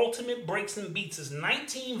created the ultimate breaks and beats. It's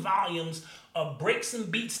 19 volumes of breaks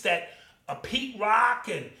and beats that Pete Rock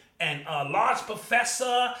and Large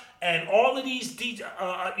Professor and all of these DJ,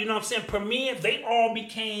 Premier, they all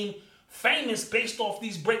became famous based off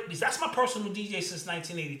these break beats. That's my personal DJ since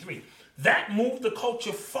 1983. That moved the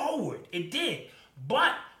culture forward. It did.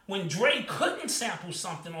 But when Dre couldn't sample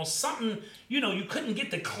something or something, you couldn't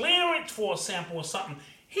get the clearance for a sample or something,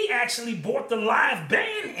 he actually brought the live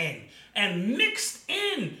band in and mixed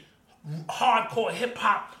in hardcore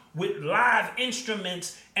hip-hop with live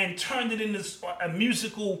instruments and turned it into a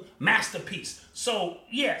musical masterpiece. So,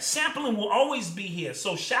 yeah, sampling will always be here.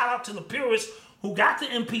 So shout out to the purists who got the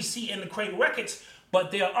MPC and the Cradle Records,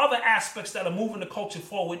 but there are other aspects that are moving the culture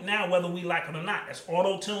forward now, whether we like it or not. That's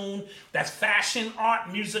auto-tune, that's fashion,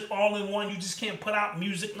 art, music, all in one. You just can't put out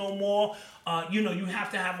music no more. You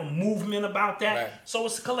have to have a movement about that. Right. So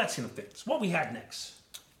it's a collection of things. What we have next?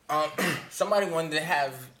 Somebody wanted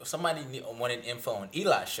info on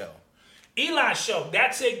Eli's show. Eli's show,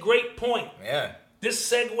 that's a great point. Yeah.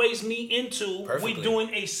 This segues me into, Perfectly. We're doing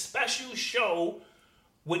a special show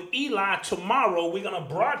with Eli tomorrow. We're going to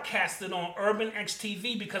broadcast it on Urban X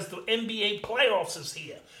TV because the NBA playoffs is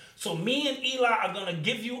here. So me and Eli are going to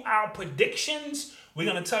give you our predictions.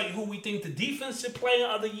 We're going to tell you who we think the defensive player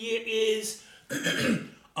of the year is,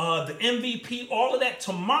 the MVP, all of that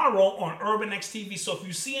tomorrow on Urban X TV. So if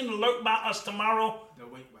you see an alert by us tomorrow, the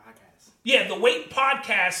Wait podcast. Yeah, the Wait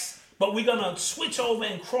podcast, but we're gonna switch over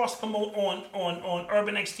and cross promote on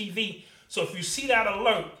Urban X TV. So if you see that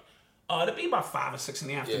alert, it'll be about 5 or 6 in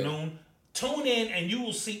the afternoon. Yeah. Tune in and you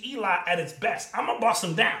will see Eli at its best. I'm gonna bust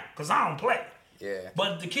him down because I don't play. Yeah.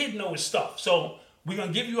 But the kid knows his stuff. So we're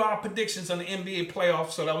gonna give you our predictions on the NBA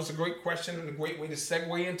playoffs. So that was a great question and a great way to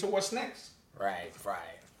segue into what's next. Right.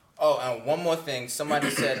 Oh, and one more thing.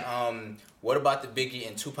 Somebody said, what about the Biggie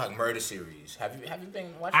and Tupac murder series? Have you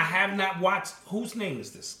been watching? I have not watched. Whose name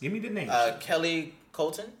is this? Give me the name. Kelly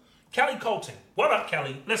Colton. Kelly Colton. What up,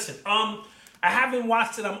 Kelly? Listen, I haven't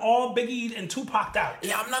watched it. I'm all Biggie and Tupac out.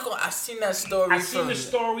 Yeah, I seen that story. I seen the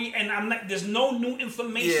story, and I'm not. There's no new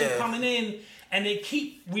information coming in, and they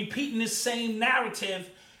keep repeating the same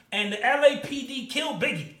narrative. And the LAPD killed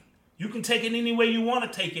Biggie. You can take it any way you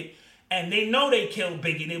want to take it. And they know they killed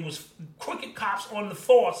Biggie. There was crooked cops on the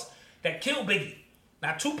force that killed Biggie.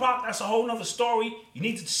 Now, Tupac, that's a whole nother story. You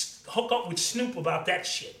need to hook up with Snoop about that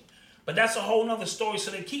shit. But that's a whole nother story.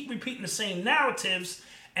 So they keep repeating the same narratives.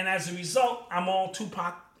 And as a result, I'm all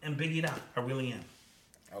Tupac and Biggie out. I really am.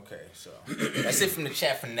 Okay, so that's it from the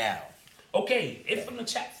chat for now. Okay, from the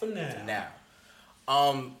chat for now.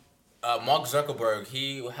 Mark Zuckerberg,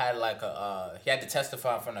 he had he had to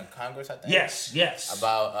testify in front of Congress, I think. Yes.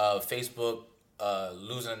 About Facebook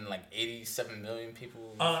losing 87 million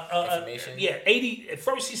people information. Yeah, 80. At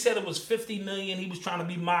first he said it was 50 million. He was trying to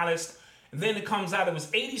be modest. And then it comes out it was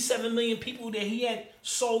 87 million people that he had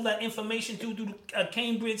sold that information through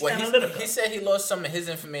Cambridge Analytica. He said he lost some of his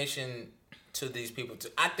information to these people too.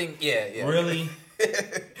 I think, yeah. Really?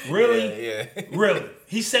 Really? Yeah. Really?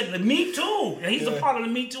 He said the Me Too. And he's a part of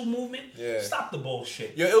the Me Too movement. Yeah. Stop the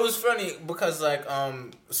bullshit. Yeah, it was funny because as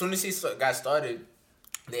soon as he got started,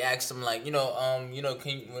 they asked him can you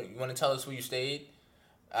want to tell us where you stayed?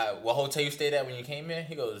 What hotel you stayed at when you came here?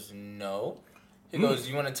 He goes, no. He goes,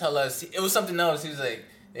 you want to tell us? It was something else. He was like,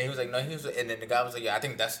 no. And then the guy was like, yeah, I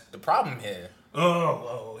think that's the problem here.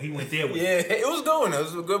 Oh, he went there with it. Yeah, it was going. It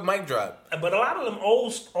was a good mic drop. But a lot of them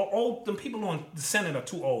them people on the Senate are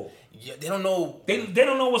too old. Yeah, they don't know. They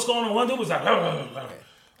don't know what's going on. One dude was like, yeah,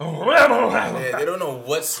 they don't know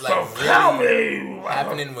what's really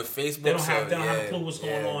happening with Facebook. They don't have a clue what's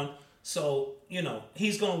going on. So,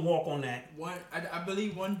 he's going to walk on that. I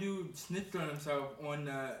believe one dude snitched on himself on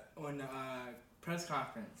press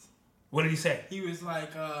conference. What did he say? He was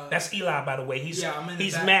like... that's Eli, by the way. He's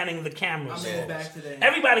manning the cameras. I'm in the back today.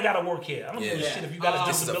 Everybody got to work here. I don't give a shit if you got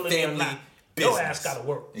a disability or not. Business. Your ass got to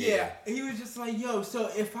work. Yeah. He was just like, yo, so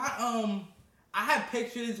if I have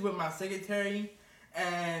pictures with my secretary,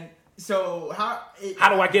 and so how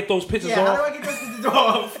do I get those pictures off? How do I get those pictures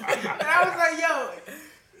off? And I was like,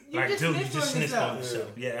 yo, you just snitched on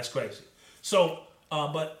yourself. Yeah, that's crazy. So,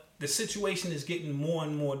 but the situation is getting more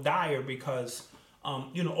and more dire because...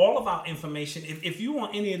 all of our information, if you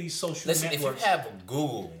want any of these social networks... if you have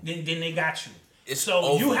Google... Then they got you.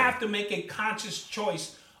 So you have to make a conscious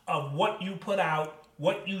choice of what you put out,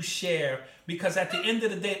 what you share, because at the end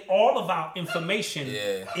of the day, all of our information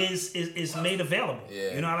is made available.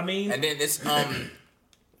 Yeah. You know what I mean? And then it's...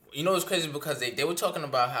 it's crazy because they were talking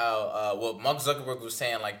about how... Mark Zuckerberg was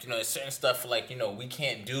saying, it's certain stuff, we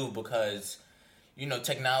can't do because...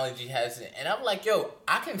 technology has it. And I'm like, yo,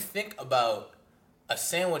 I can think about a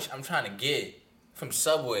sandwich I'm trying to get from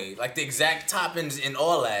Subway, like the exact toppings and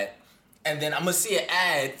all that. And then I'm going to see an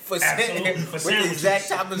ad for with the exact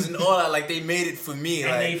toppings and all that. Like, they made it for me.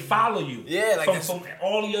 And they follow you. Yeah. Like from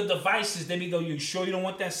all your devices, they be go, you sure you don't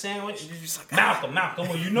want that sandwich? You're just like, Malcolm.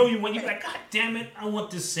 Well, you want, you're like, God damn it, I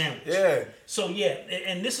want this sandwich. Yeah. So, yeah,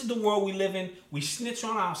 and this is the world we live in. We snitch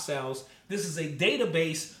on ourselves. This is a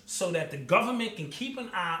database so that the government can keep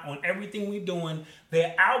an eye on everything we're doing.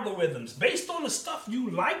 Their algorithms, based on the stuff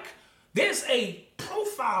you like, there's a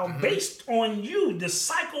profile based on you, the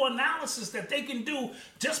psychoanalysis that they can do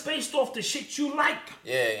just based off the shit you like.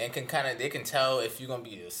 Yeah, and they can tell if you're gonna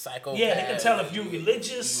be a psychopath. Yeah, they can tell if you're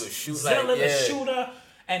religious, zealot, a shooter,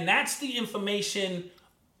 and that's the information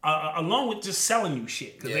along with just selling you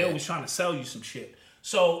shit, because they're always trying to sell you some shit.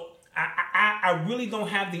 So I really don't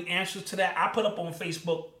have the answers to that. I put up on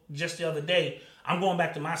Facebook just the other day, I'm going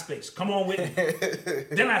back to MySpace. Come on with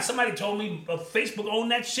me. Then somebody told me Facebook owned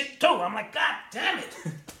that shit too. I'm like, God damn it.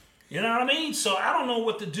 You know what I mean? So I don't know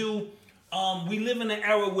what to do. We live in an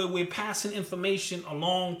era where we're passing information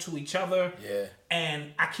along to each other. Yeah.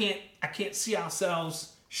 And I can't see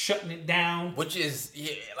ourselves shutting it down. Which is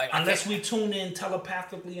unless we tune in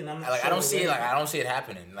telepathically, and I'm not sure. I don't see it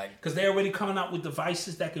happening. Because they're already coming out with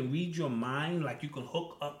devices that can read your mind. Like, you can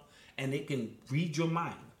hook up and they can read your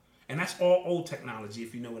mind. And that's all old technology,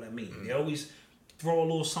 if you know what I mean. Mm-hmm. They always throw a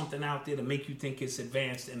little something out there to make you think it's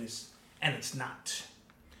advanced, and it's not.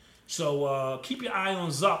 So keep your eye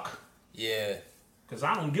on Zuck. Yeah. Because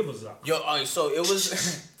I don't give a Zuck. Yo, all right, so it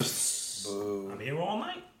was... Boo. I'm here all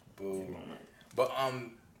night. Boo. But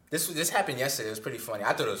this happened yesterday. It was pretty funny.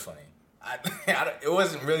 I thought it was funny. It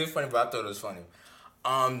wasn't really funny, but I thought it was funny.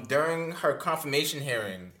 During her confirmation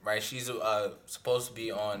hearing, right, she's supposed to be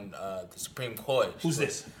on the Supreme Court. Who's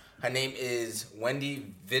this? Her name is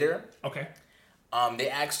Wendy Vidder. Okay. They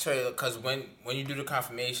asked her, because when you do the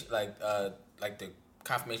confirmation, like the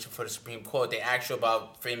confirmation for the Supreme Court, they asked you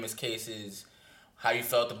about famous cases, how you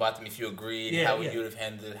felt about them, if you agreed, how would you have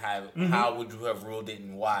handled it, how would you have ruled it,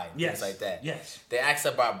 and why, things like that. Yes. They asked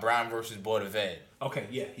about Brown versus Board of Ed. Okay,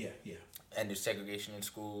 yeah. And the segregation in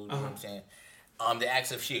schools, you know what I'm saying? They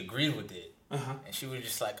asked if she agreed with it, and she was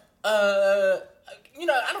just like,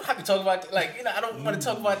 I don't have to talk about that. I don't want to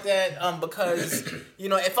talk about that because,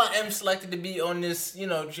 if I am selected to be on this,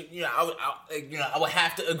 I would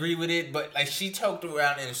have to agree with it. But she talked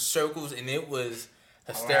around in circles, and it was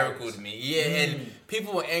hysterical to me. Yeah, and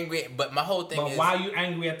people were angry. But my whole thing is, why are you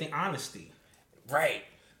angry at the honesty? Right.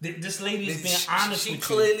 This lady is being honest with you. She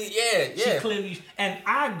clearly, She clearly, and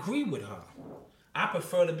I agree with her. I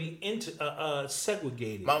prefer to be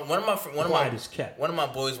segregated. One of my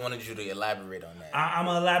boys wanted you to elaborate on that. I'm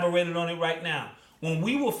gonna elaborate on it right now. When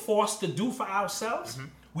we were forced to do for ourselves,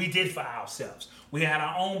 we did for ourselves. We had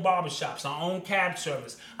our own barbershops, our own cab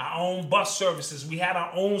service, our own bus services. We had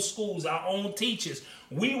our own schools, our own teachers.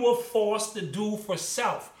 We were forced to do for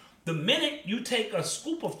self. The minute you take a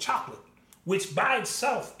scoop of chocolate, which by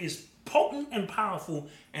itself is potent and powerful,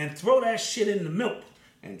 and throw that shit in the milk,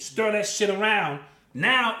 and stir that shit around,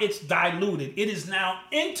 now it's diluted. It is now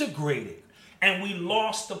integrated. And we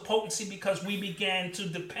lost the potency because we began to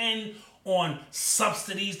depend on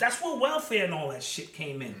subsidies. That's where welfare and all that shit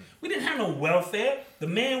came in. We didn't have no welfare. The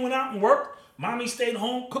man went out and worked. Mommy stayed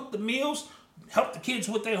home, cooked the meals, helped the kids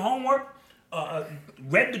with their homework,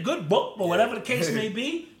 read the good book, or whatever the case may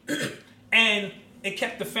be. And it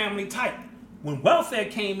kept the family tight. When welfare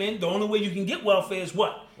came in, the only way you can get welfare is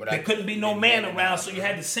what? There couldn't be no man around, so you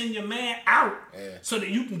had to send your man out so that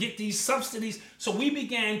you can get these subsidies. So we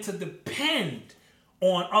began to depend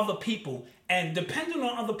on other people, and depending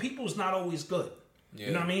on other people is not always good. Yeah.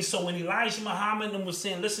 You know what I mean? So when Elijah Muhammad was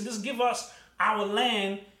saying, listen, just give us our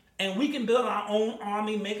land, and we can build our own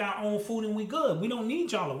army, make our own food, and we good. We don't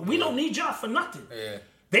need y'all. We don't need y'all for nothing. Yeah.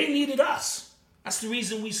 They needed us. That's the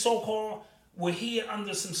reason we so-called were here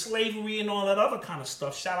under some slavery and all that other kind of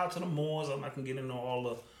stuff. Shout out to the Moors. I'm not going to get into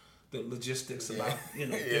all the logistics about,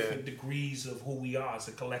 different degrees of who we are as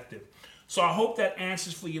a collective. So I hope that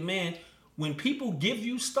answers for your man. When people give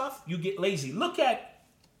you stuff, you get lazy. Look at,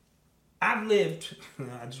 I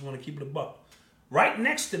just want to keep it a buck. Right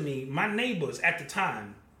next to me, my neighbors at the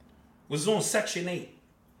time was on Section 8.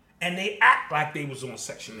 And they act like they was on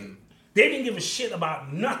Section 8. They didn't give a shit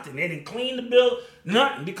about nothing. They didn't clean the bill,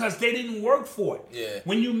 nothing, because they didn't work for it. Yeah.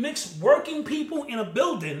 When you mix working people in a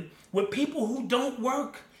building with people who don't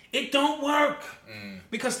work, It don't work.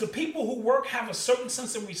 Because the people who work have a certain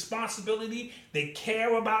sense of responsibility. They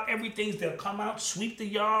care about everything. They'll come out, sweep the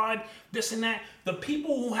yard, this and that. The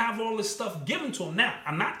people who have all this stuff given to them. Now,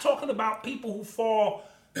 I'm not talking about people who fall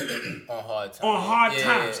on hard times.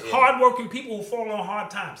 times. Hard-working people who fall on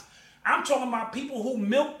hard times. I'm talking about people who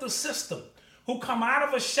milk the system, who come out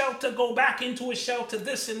of a shelter, go back into a shelter,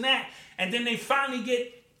 this and that, and then they finally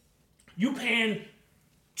get you paying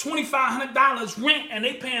 $2,500 rent and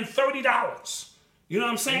they paying $30. You know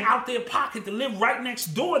what I'm saying? Out their pocket to live right next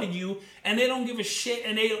door to you, and they don't give a shit,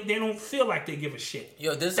 and they don't feel like they give a shit.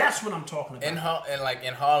 Yo, that's what I'm talking about.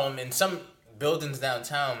 In Harlem, in some buildings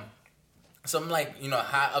downtown, some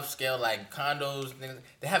high upscale condos,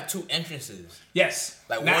 they have 2 entrances. Yes.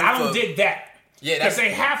 Like now I don't dig that. Yeah, because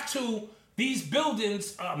they have to. These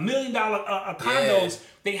buildings, $1 million condos,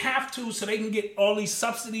 they have to, so they can get all these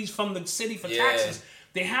subsidies from the city for taxes.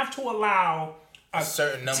 They have to allow a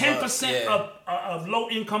certain number, 10% of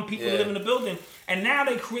low-income people to live in the building, and now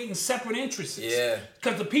they're creating separate interests. Yeah,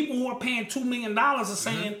 because the people who are paying $2 million are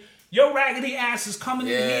saying, "Your raggedy ass is coming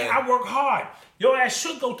in here. I work hard. Your ass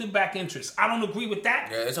should go through back interest." I don't agree with that.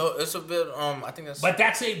 Yeah, it's a bit. I think that's. But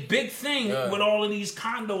that's a big thing with all of these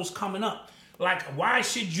condos coming up. Like, why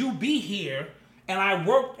should you be here and I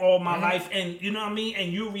worked all my life and, you know what I mean,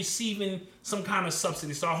 and you're receiving some kind of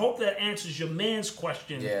subsidy? So I hope that answers your man's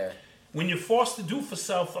question. Yeah. When you're forced to do for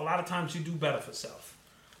self, a lot of times you do better for self.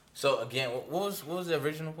 So, again, what was the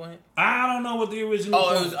original point? I don't know what the original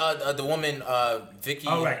point was. Oh, it was the woman, Vicky.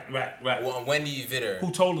 Oh, right. Wendy Vitter.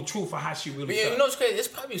 Who told the truth of how she really felt. You know what's crazy? There's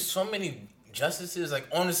probably so many justices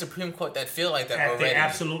on the Supreme Court that feel like that already. They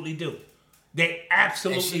absolutely do. They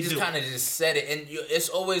absolutely do. And she just kind of just said it. And it's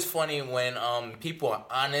always funny when people are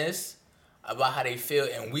honest about how they feel,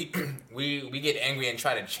 and we get angry and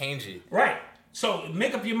try to change it. Right. So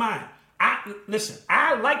make up your mind. Listen,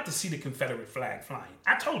 I like to see the Confederate flag flying.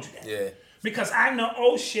 I told you that. Yeah. Because I know,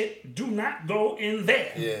 oh shit, do not go in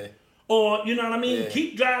there. Yeah. Or, you know what I mean? Yeah.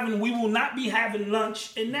 Keep driving. We will not be having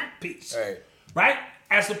lunch in that piece. Right?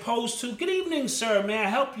 As opposed to, good evening, sir, may I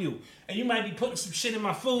help you? And you might be putting some shit in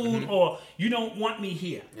my food, or you don't want me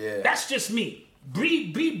here. Yeah. That's just me.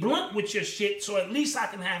 Be blunt with your shit, so at least I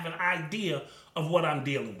can have an idea of what I'm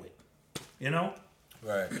dealing with. You know?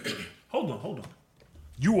 Right. Hold on.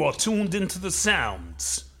 You are tuned into the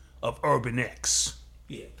sounds of Urban X.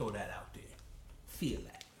 Yeah, throw that out there. Feel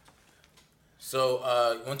that. So,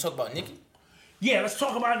 you want to talk about Nicki? Yeah, let's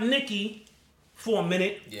talk about Nicki for a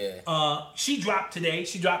minute. Yeah. She dropped today.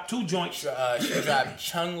 She dropped 2 joints. She dropped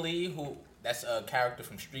Chun-Li, that's a character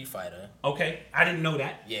from Street Fighter. Okay, I didn't know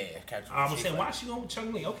that. Yeah, character from I was saying, why is she going with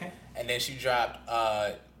Chun-Li? Okay. And then she dropped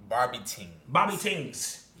Bobby Ting. Bobby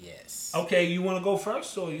Tings. Yes. Okay, you want to go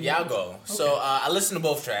first, or you? Yeah, I'll go. Okay. So I listened to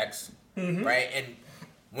both tracks, right? And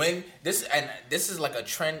when this is like a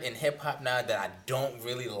trend in hip hop now that I don't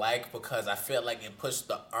really like, because I feel like it puts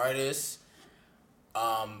the artists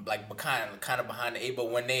kind of behind the eight. But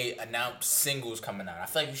when they announce singles coming out, I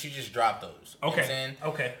feel like you should just drop those. You know what I'm saying?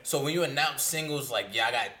 Okay. So when you announce singles, I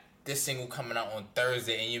got this single coming out on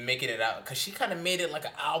Thursday, and you making it out, because she kind of made it like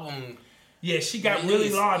an album. Yeah, she got really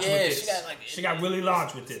large with this. She got really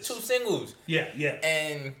large with this. 2 singles. Yeah.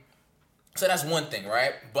 And so that's one thing,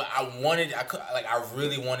 right? But I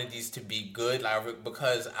really wanted these to be good,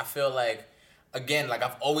 because I feel like, again,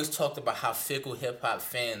 I've always talked about how fickle hip hop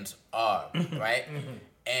fans are, right?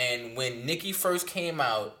 And when Nicki first came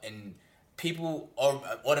out, and people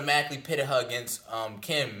automatically pitted her against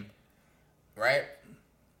Kim, right?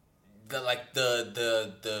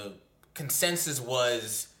 The consensus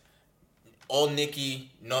was all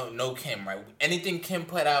Nicki, no Kim, right? Anything Kim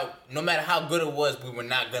put out, no matter how good it was, we were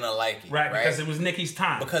not gonna like it, right? Because it was Nicki's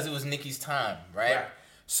time. Right?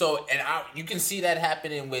 So, and you can see that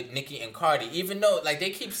happening with Nicki and Cardi, even though they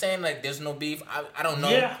keep saying there's no beef. I don't know.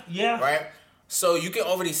 Yeah. Right? So you can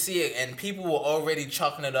already see it, and people were already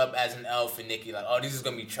chalking it up as an L for Nicki. This is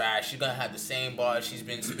gonna be trash. She's gonna have the same bars she's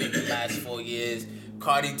been spitting the last 4 years.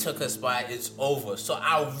 Cardi took her spot. It's over. So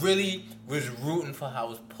I really was rooting for her. I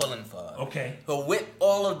was pulling for her. Okay. But with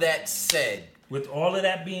all of that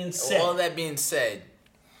being said,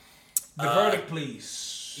 the verdict,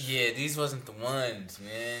 please. Yeah, these wasn't the ones,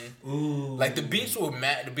 man. Ooh. The beats were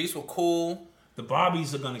mad. The beats were cool. The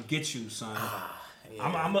Barbies are gonna get you, son. Yeah.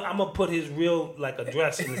 I'm gonna put his real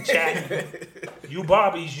address in the chat. You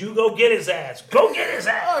Barbies, you go get his ass. Go get his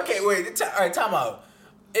ass. Okay, wait. All right, time out.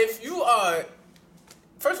 If you are,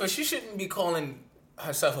 first of all, she shouldn't be calling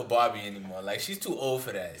herself a Barbie anymore. She's too old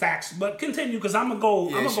for that. Facts, but continue, because I'm gonna go.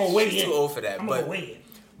 I'm gonna go way in. She's too old for that. I'm gonna go way in.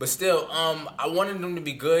 But still, I wanted them to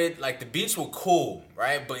be good. Like, the beats were cool,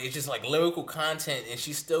 right? But it's just, like, lyrical content, and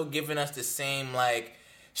she's still giving us the same, like...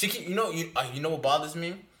 You know what bothers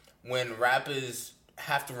me? When rappers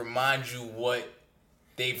have to remind you what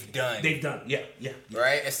they've done. Yeah.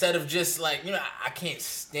 Right? Instead of just, like, I can't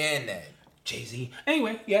stand that. Jay-Z.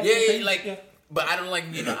 Anyway, yeah. But I don't like,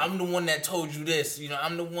 I'm the one that told you this.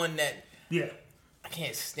 I'm the one that... Yeah. I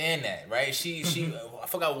can't stand that, right? She I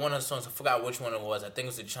forgot one of the songs. I forgot which one it was. I think it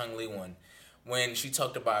was the Chung Lee one. When she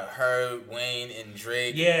talked about her, Wayne, and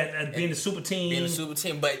Drake. Yeah, being the super team.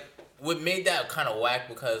 But what made that kind of whack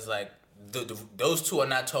because, like, those two are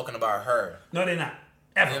not talking about her. No, they're not.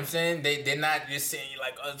 Ever. You know what I'm saying? They're not just saying,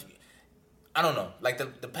 like, I don't know. Like, the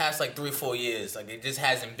past, like, 3 or 4 years, like, it just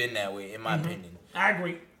hasn't been that way, in my opinion. I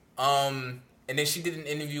agree. And then she did an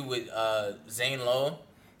interview with Zane Lowe.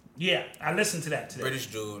 Yeah, I listened to that today. British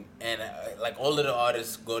dude. And, like, all of the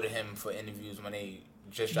artists go to him for interviews when they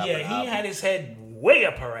just drop an album. Yeah, he had his head way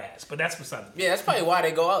up her ass, but that's beside the point. Yeah, that's probably why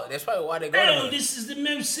they go out. That's probably why they go to him. This is the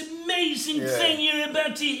most amazing thing you're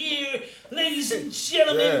about to hear. Ladies and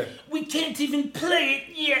gentlemen, we can't even play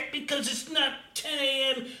it yet because it's not 10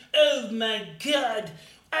 a.m. Oh, my God.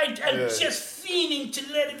 I'm just fiending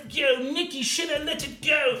to let it go. Nikki, should I let it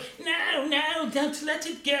go? No, don't let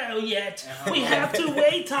it go yet. We have to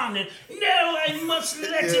wait on it. No, I must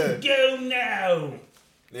let it go now.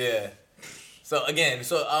 Yeah. So, again,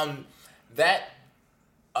 that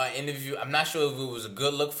interview, I'm not sure if it was a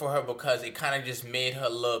good look for her because it kind of just made her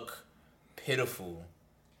look pitiful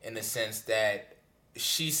in the sense that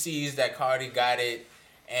she sees that Cardi got it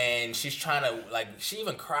and she's trying to, like, she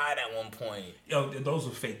even cried at one point. Yo, those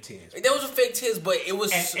were fake tears. Those were fake tears, but it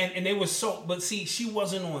was... And they were so... But see, she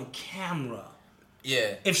wasn't on camera.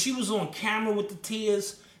 Yeah. If she was on camera with the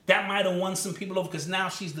tears, that might have won some people over because now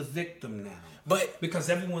she's the victim now. But... Because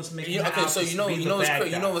everyone's making her okay, out so to be the bad guy.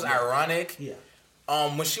 You know what's ironic? Yeah.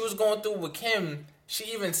 When she was going through with Kim, she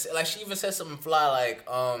even said something fly like,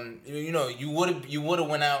 you would have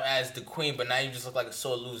went out as the queen, but now you just look like a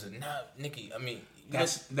sore loser. Nah, Nikki, I mean...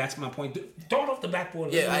 That's my point. Throw it off the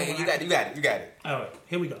backboard. Yeah, you got it. All right,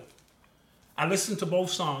 here we go. I listened to both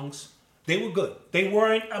songs. They were good. They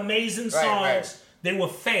weren't amazing songs. Right. They were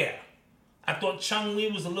fair. I thought Chung Lee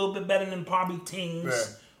was a little bit better than Bobby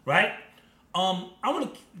Tings. Right? I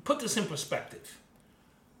want to put this in perspective.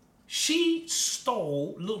 She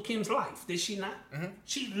stole Lil' Kim's life, did she not? Mm-hmm.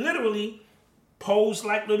 She literally posed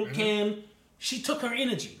like Lil' Kim. She took her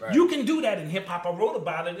energy. Right. You can do that in hip hop. I wrote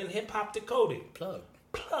about it in Hip Hop Decoded. Plug.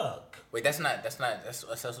 Wait, that's off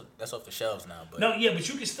the shelves now. But no, yeah, but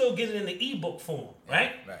you can still get it in the ebook form,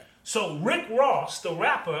 right? Right. So Rick Ross, the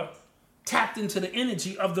rapper, tapped into the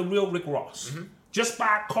energy of the real Rick Ross just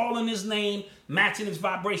by calling his name, matching his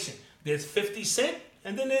vibration. There's 50 Cent,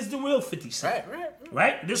 and then there's the real 50 Cent.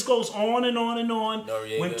 Right. This goes on and on and on.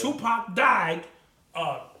 When Tupac died,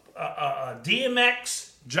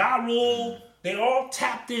 DMX, Ja Rule, they all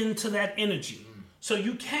tapped into that energy. So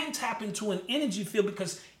you can tap into an energy field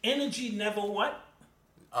because energy never what?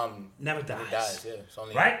 Never dies. It dies, yeah. It's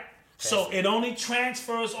only right? So it only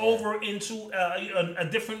transfers over into a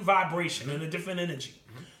different vibration and a different energy.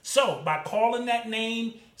 So by calling that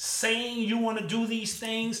name, saying you want to do these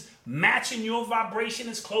things, matching your vibration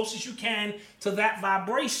as close as you can to that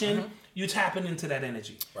vibration, you're tapping into that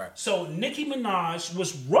energy. Right. So Nicki Minaj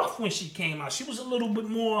was rough when she came out. She was a little bit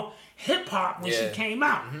more hip-hop when she came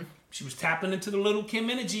out. She was tapping into the Lil' Kim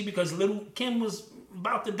energy because Lil' Kim was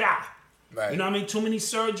about to die. Right. You know what I mean? Too many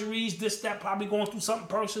surgeries, this, that, probably going through something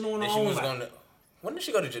personal in her own life. When did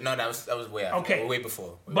she go to jail? No, that was way after. Okay. Way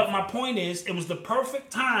before. But my point is, it was the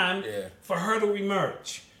perfect time for her to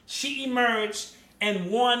emerge. She emerged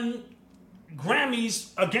and won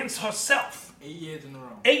Grammys against herself. 8 years in a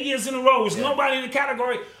row. 8 years in a row. There's nobody in the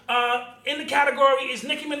category. In the category is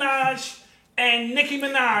Nicki Minaj and Nicki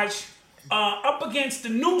Minaj up against the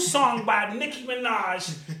new song by Nicki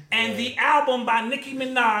Minaj and the album by Nicki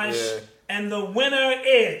Minaj. And the winner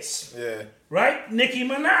is... Right? Nicki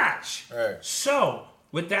Minaj. Right. So,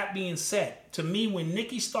 with that being said, to me, when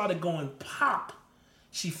Nicki started going pop,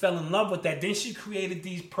 she fell in love with that. Then she created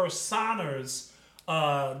these personas.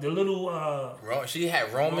 The little... she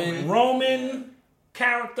had Roman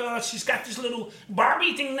character. She's got this little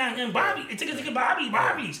Barbie thing now. And Barbie. It's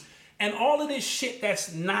Barbies. And all of this shit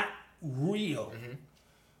that's not real.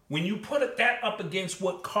 When you put that up against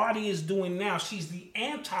what Cardi is doing now, she's the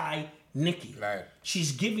anti-Nicki. Right.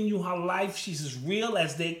 She's giving you her life. She's as real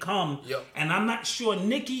as they come. Yep. And I'm not sure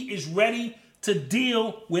Nicki is ready to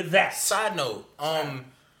deal with that. Side note,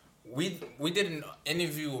 we did an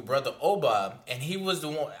interview with Brother Obab, and he was the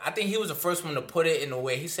one, I think he was the first one to put it in a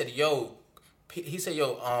way. He said, yo, he said,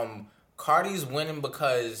 Cardi's winning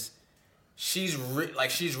because she's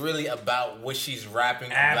really about what she's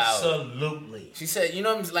rapping about. Absolutely. She said,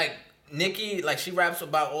 like Nicki, like she raps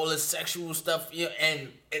about all this sexual stuff, and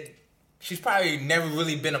she's probably never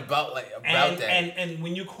really been about that. And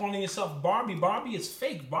when you're calling yourself Barbie, Barbie is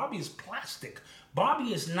fake. Barbie is plastic.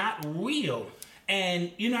 Barbie is not real.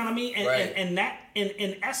 And you know what I mean? And that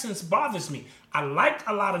in essence bothers me. I like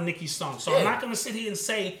a lot of Nicki's songs, so I'm not gonna sit here and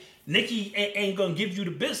say Nicki ain't gonna give you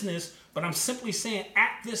the business, but I'm simply saying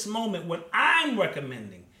at this moment what I'm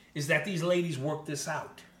recommending is that these ladies work this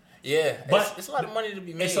out. Yeah, but it's a lot of money to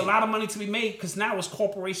be made. It's a lot of money to be made because now it's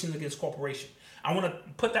corporation against corporation. I want to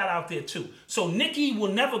put that out there too. So Nicki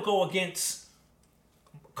will never go against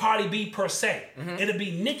Cardi B per se. Mm-hmm. It'll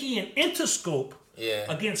be Nicki and Interscope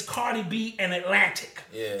against Cardi B and Atlantic.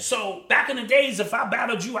 Yeah. So back in the days, if I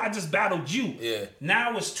battled you, I just battled you. Yeah.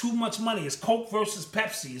 Now it's too much money. It's Coke versus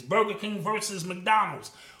Pepsi. It's Burger King versus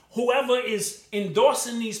McDonald's. Whoever is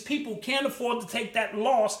endorsing these people can't afford to take that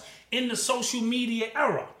loss in the social media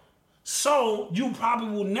era. So you probably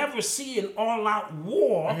will never see an all-out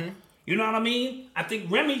war. Mm-hmm. You know what I mean? I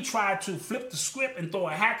think Remy tried to flip the script and throw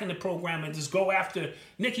a hack in the program and just go after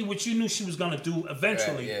Nicki, which you knew she was going to do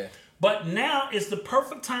eventually. Right, yeah. But now is the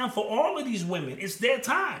perfect time for all of these women. It's their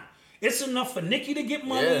time. It's enough for Nicki to get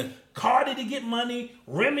money, Cardi to get money,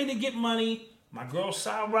 Remy to get money, my girl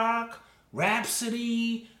Cyrock,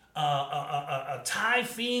 Rhapsody, Ty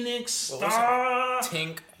Phoenix, Star,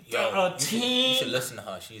 Tink. Tink. You should listen to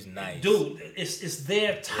her. She's nice. Dude, it's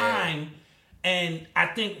their time, and I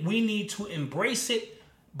think we need to embrace it,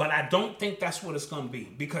 but I don't think that's what it's going to be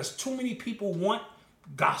because too many people want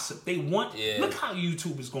gossip. They want, look how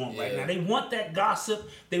YouTube is going right now. They want that gossip.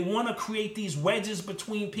 They want to create these wedges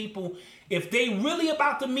between people. If they really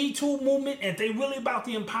about the Me Too movement, and if they really about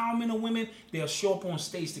the empowerment of women, they'll show up on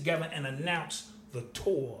stage together and announce the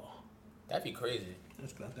tour. That'd be crazy.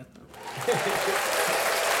 Let's clap that. That'd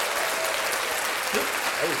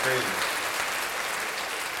be crazy.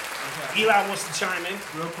 Okay. Eli wants to chime in.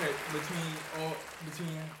 Real quick,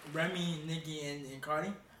 between Remy, Nicki, and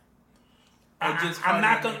Cardi? I'm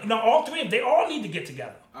not gonna. No, all three of them. They all need to get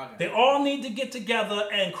together. Okay. They all need to get together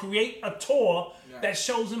and create a tour that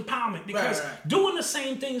shows empowerment. Because doing the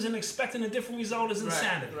same things and expecting a different result is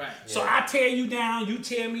insanity. Right. So I tear you down, you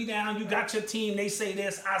tear me down. You got your team. They say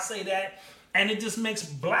this, I say that, and it just makes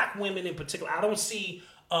black women in particular. I don't see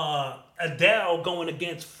Adele going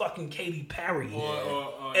against fucking Katy Perry and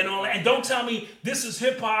all that. And don't tell me this is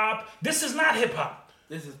hip hop. This is not hip hop.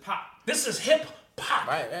 This is pop. This is hip hop.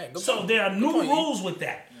 Right. So there are new rules with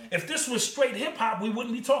that. Yeah. If this was straight hip hop, we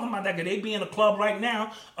wouldn't be talking about that. Cause they'd be in a club right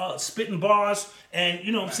now, spitting bars, and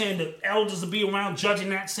you know what I'm saying, the elders will be around judging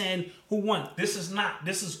that, saying who won. This is not.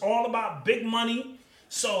 This is all about big money.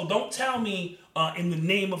 So don't tell me in the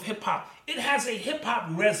name of hip hop. It has a hip hop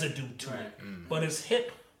residue to it, but it's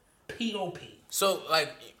hip POP. So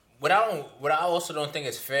like, what I also don't think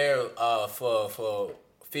is fair for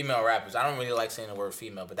female rappers. I don't really like saying the word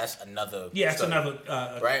female, but that's another. Yeah, it's another.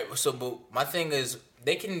 Right. So, but my thing is,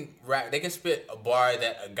 they can rap. They can spit a bar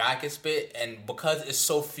that a guy can spit, and because it's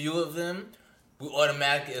so few of them, we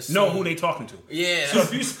automatically assume know who they talking to. Yeah. So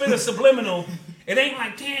if you spit a subliminal, it ain't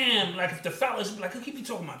like damn. Like if the fellas like, he be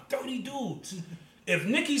talking about 30 dudes. If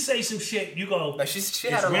Nicki say some shit, you go. Like she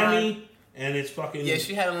had a Remy, line. and it's fucking. Yeah,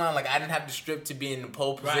 she had a line like, I didn't have to strip to be in the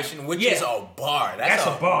pole position, which is a bar. That's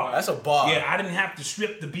a bar. That's a bar. Yeah, I didn't have to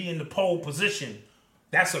strip to be in the pole position.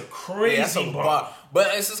 That's a crazy bar. But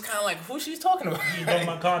it's just kind of like, who she's talking about? You talking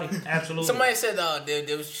about Cardi? Absolutely. Somebody said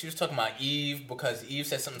she was talking about Eve because Eve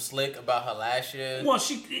said something slick about her last year. Well,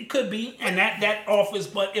 it could be, and that offers.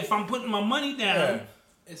 But if I'm putting my money down.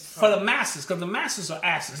 For the masses, because the masses are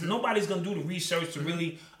asses. Nobody's going to do the research to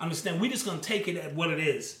really understand. We're just going to take it at what it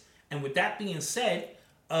is. And with that being said,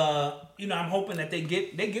 I'm hoping that they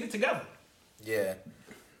get it together. Yeah,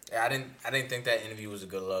 I didn't think that interview was a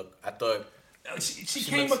good look. I thought she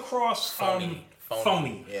came across phony.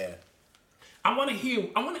 Yeah.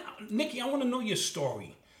 Nicki, I want to know your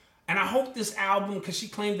story. And I hope this album, because she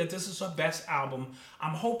claimed that this is her best album,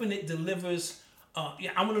 I'm hoping it delivers. I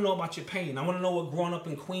want to know about your pain. I want to know what growing up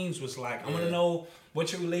in Queens was like. I want to know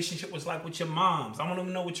what your relationship was like with your moms. I want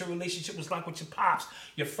to know what your relationship was like with your pops,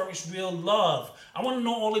 your first real love. I want to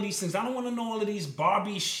know all of these things. I don't want to know all of these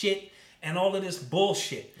Barbie shit and all of this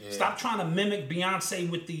bullshit. Yeah. Stop trying to mimic Beyonce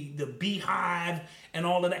with the Beehive and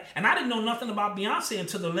all of that. And I didn't know nothing about Beyonce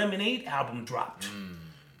until the Lemonade album dropped.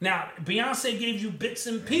 Now, Beyonce gave you bits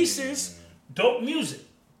and pieces, dope music.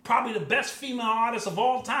 Probably the best female artist of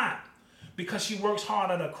all time. Because she works hard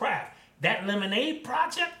at her craft. That Lemonade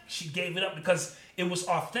project, she gave it up because it was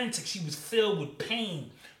authentic. She was filled with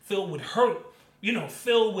pain, filled with hurt,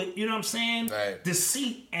 filled with, you know what I'm saying? Right.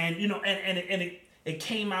 Deceit, and, and it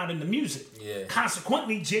came out in the music. Yeah.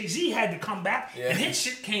 Consequently, Jay-Z had to come back, and his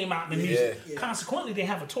shit came out in the music. Yeah. Consequently, they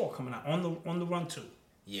have a tour coming out on the Run 2.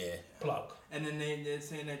 Yeah. Plug. And then they're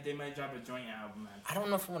saying that they might drop a joint album. I don't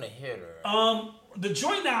know if I want to hear her. The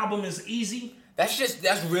joint album is easy. That's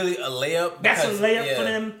really a layup. That's a layup for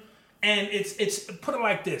them. And it's put it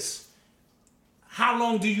like this. How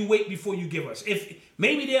long do you wait before you give us? If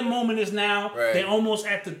maybe their moment is now, right. They're almost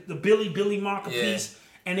at the Billy mark piece,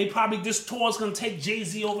 and they probably, this tour's gonna take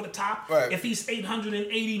Jay-Z over the top. Right. If he's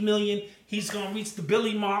 880 million, he's gonna reach the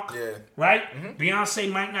Billy mark. Yeah. Right? Mm-hmm.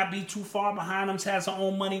 Beyonce might not be too far behind him, has her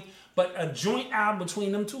own money, but a joint album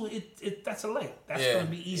between them two, that's a layup. That's gonna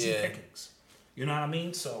be easy pickings. You know what I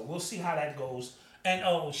mean? So we'll see how that goes.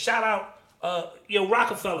 And shout out,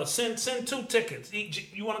 Rockefeller, send 2 tickets.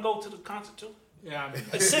 You want to go to the concert too? Yeah.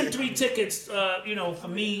 Send 3 tickets, for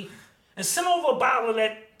me, and send over a bottle of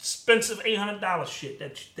that expensive $800 shit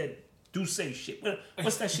that do say shit.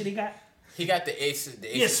 What's that shit he got? He got the Ace of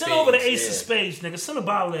Spades. Send over the Ace of Spades, nigga. Send a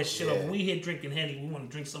bottle of that shit over. We here drinking Henny. We want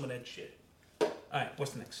to drink some of that shit. All right,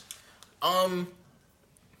 what's next?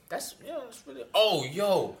 That's really. Oh,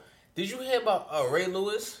 yo, did you hear about Ray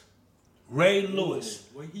Lewis? Ray Lewis.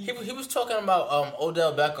 He was talking about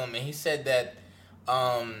Odell Beckham, and he said that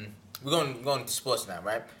we're going to sports now,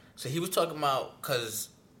 right? So he was talking about, because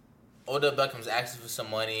Odell Beckham's asking for some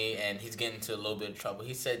money and he's getting into a little bit of trouble.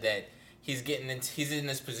 He said that he's in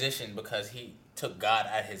this position because he took God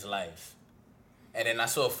out of his life. And then I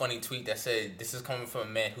saw a funny tweet that said, "This is coming from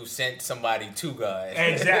a man who sent somebody to God."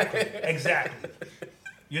 Exactly.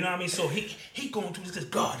 You know what I mean? So he going through this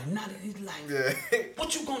God and not in his life. Yeah.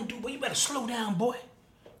 What you gonna do, boy? You better slow down, boy.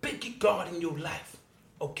 Better get God in your life,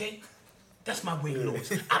 okay? That's my way,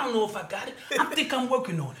 Lewis. I don't know if I got it. I think I'm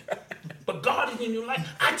working on it. But God is in your life.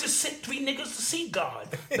 I just sent 3 niggas to see God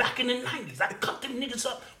back in the 90s. I cut them niggas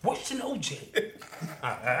up worse than OJ.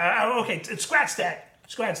 Okay, scratch that.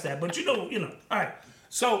 But you know. All right.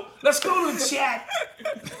 So let's go to the chat.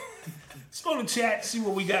 Let's go to the chat, see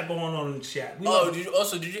what we got going on in the chat.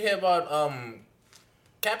 Did you hear about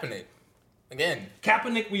Kaepernick? Again.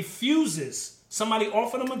 Kaepernick refuses. Somebody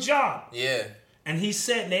offered him a job. Yeah. And he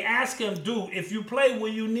said, they asked him, dude, if you play,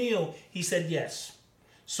 will you kneel? He said yes.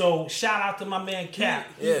 So shout out to my man Cap.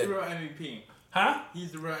 He's the real MVP. Huh?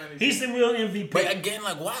 He's the real MVP. He's the real MVP. But again,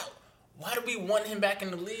 like, why do we want him back in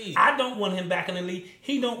the league? I don't want him back in the league.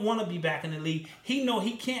 He don't want to be back in the league. He know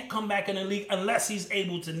he can't come back in the league unless he's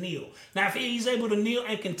able to kneel. Now, if he's able to kneel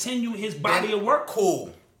and continue his body of work,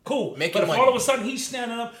 cool. But if all of a sudden he's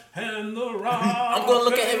standing up and the rock, I'm gonna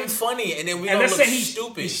look at him funny, and then we're gonna look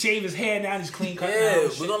stupid. He shave his hair down, he's clean cut. Yeah,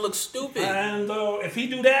 we're gonna look stupid. And if he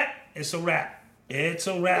do that, it's a wrap. It's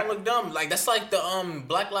a wrap. We're gonna look dumb. Like, that's like the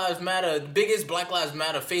Black Lives Matter, the biggest Black Lives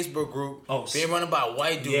Matter Facebook group being run by a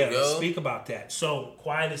white dude. Yeah, speak about that. So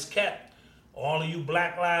quiet as kept. All of you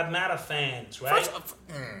Black Lives Matter fans, right?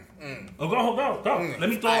 Go. Let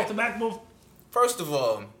me throw off the backboard. First of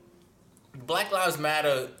all, Black Lives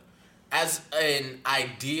Matter as an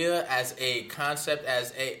idea, as a concept,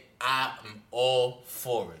 I'm all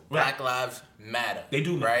for it. Black Lives Matter. They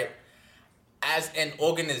do, right? As an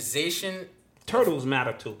organization, turtles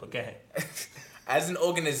matter too. But go ahead. As an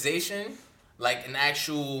organization, like an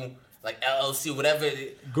actual LLC, whatever.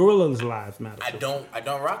 Gorillas' lives matter. I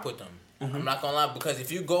don't rock with them. Mm-hmm. I'm not gonna lie, because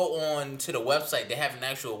if you go on to the website, they have an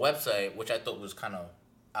actual website, which I thought was kind of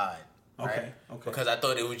odd. Right? Okay. Because I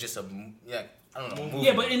thought it was just I don't know.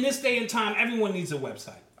 Yeah, but in this day and time, everyone needs a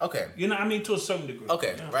website. Okay. You know what I mean? To a certain degree.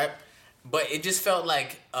 Okay, right? But it just felt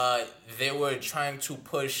like they were trying to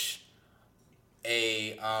push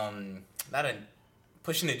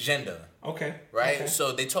push an agenda. Okay. Right? Okay.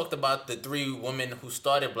 So they talked about the 3 women who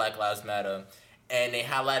started Black Lives Matter, and they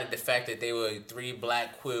highlighted the fact that they were 3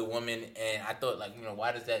 black queer women, and I thought,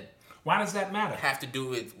 why does that matter? Have to do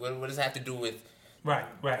with what does it have to do with right.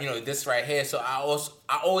 This right here. So I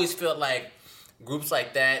always felt like groups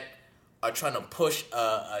like that are trying to push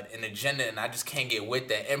an agenda, and I just can't get with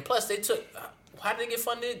that. And plus, they took how did they get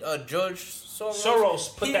funded? George Soros.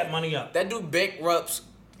 Soros put that money up. That dude bankrupts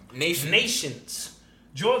nations.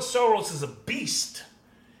 George Soros is a beast.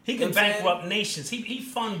 He can bankrupt nations. He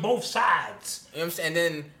fund both sides. You know what I'm saying?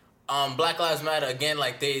 And then Black Lives Matter again.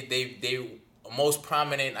 Like they most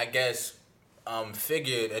prominent, I guess,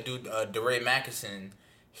 figure, that dude, DeRay Mackison.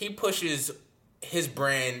 He pushes his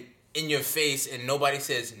brand in your face, and nobody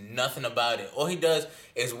says nothing about it. All he does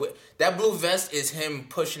is that blue vest is him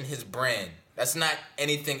pushing his brand. That's not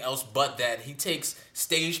anything else but that. He takes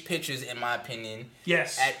stage pictures, in my opinion.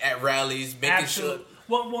 Yes. At rallies, making sure.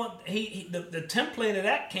 Well, the template of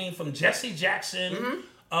that came from Jesse Jackson,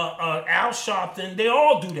 Al Sharpton. They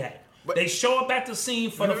all do that. But they show up at the scene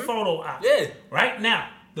for the photo op. Yeah. Right now,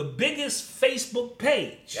 the biggest Facebook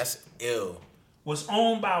page. That's ill. Was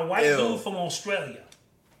owned by a white dude from Australia.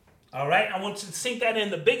 All right, I want you to sink that in.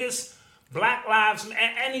 The biggest Black Lives,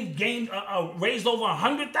 and he gained raised over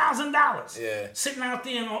 $100,000. Sitting out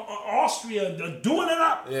there in Austria, doing it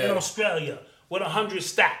up in Australia with 100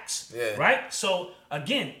 stacks. Right. So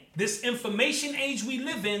again, this information age we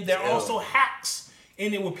live in, there are also hacks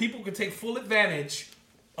in it where people can take full advantage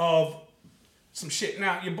of some shit.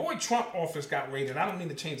 Now, your boy Trump office got raided. I don't mean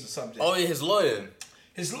to change the subject. Oh yeah, his lawyer.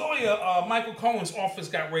 His lawyer, Michael Cohen's office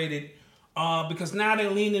got raided because now they're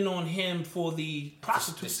leaning on him for the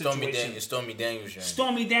prostitute situation. Stormy Daniels. Right?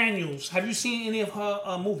 Stormy Daniels. Have you seen any of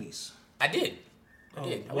her movies? I did.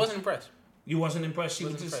 I wasn't impressed. You wasn't impressed? She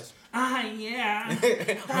was just, impressed.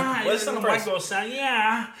 Yeah. Wasn't some impressed. white girl sound,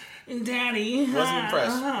 yeah. Daddy. Wasn't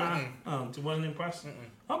impressed. Oh, wasn't impressed?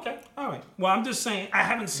 Okay, all right. Well, I'm just saying, I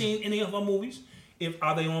haven't seen any of her movies.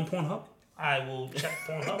 Are they on Pornhub? I will check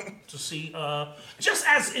Pornhub to see. Just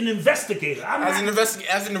as an investigator, as a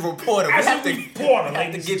reporter, as a reporter, we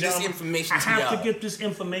have to get this information to you. I have to get this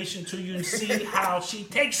information to you and see how she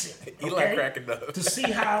takes it. Okay? Eli cracking up. To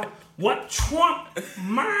see what Trump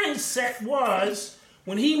mindset was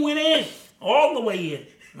when he went in, all the way in.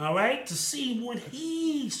 All right, to see what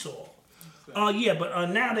he saw. But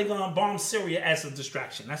now they're gonna bomb Syria as a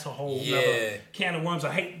distraction. That's a whole other can of worms.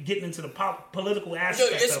 I hate getting into the political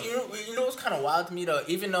aspect of it. You know what's kind of wild to me though?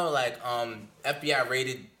 Even though FBI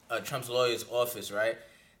raided Trump's lawyer's office, right?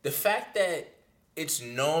 The fact that it's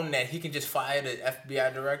known that he can just fire the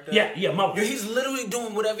FBI director. Yeah, he's literally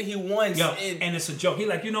doing whatever he wants. And it's a joke. He's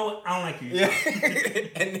like, you know what? I don't like you. Yeah.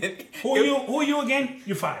 And then who are you again?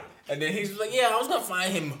 You're fired. And then he's like, I was gonna fire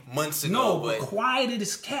him months ago. No, but quiet it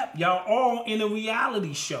is kept. Y'all all in a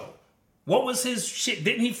reality show. What was his shit?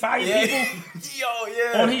 Didn't he fire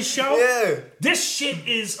people? On his show? Yeah. This shit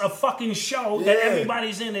is a fucking show that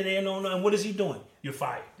everybody's in and they don't know. And what is he doing? You're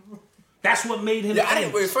fired. That's what made him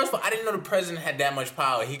famous. First of all, I didn't know the president had that much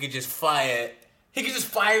power. He could just fire people. He could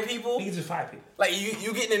just fire people. Like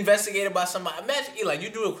you getting investigated by somebody. Imagine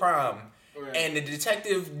you do a crime. Right. And the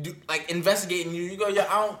detective, investigating you, you go,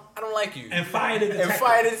 I don't like you. And fire the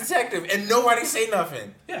detective. And nobody say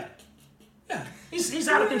nothing. Yeah. He's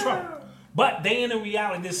out of control. But they in a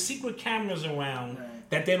reality, there's secret cameras around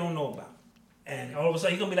that they don't know about. And all of a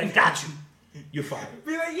sudden, he's going to be like, got you. You're fired.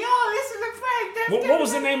 Be like, yo, this is a prank. What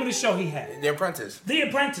was the name of the show he had? The Apprentice. The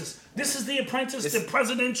Apprentice. This is The Apprentice, the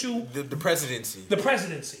presidential... The presidency. The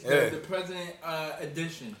presidency. Yeah. The president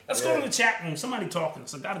edition. Let's go to the chat room. Somebody talking.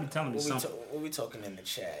 So got to be telling me something. What we talking in the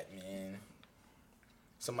chat, man?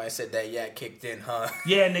 Somebody said that yak kicked in, huh?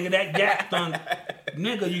 Yeah, nigga, that yak done.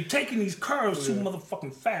 Nigga, you taking these curves too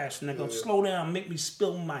motherfucking fast, nigga. Yeah. Slow down, make me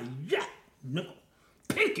spill my yak, nigga.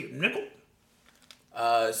 Pinky, nigga.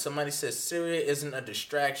 Somebody says Syria isn't a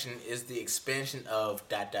distraction, it's the expansion of ...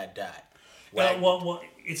 Well,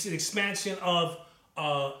 it's an expansion of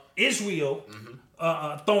Israel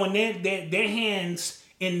throwing their hands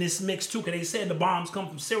in this mix too, because they said the bombs come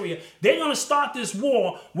from Syria. They're gonna start this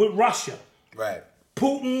war with Russia. Right.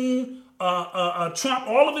 Putin, Trump,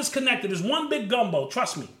 all of it's connected. There's one big gumbo.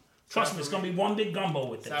 Trust me. It's gonna be one big gumbo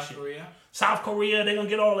with that shit. South Korea, they're gonna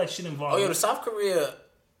get all that shit involved. Oh, yo, the South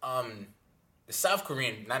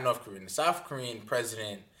Korean, not North Korean, the South Korean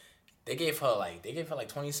president, they gave her like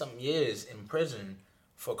 20-something years in prison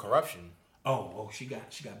for corruption. Oh, she got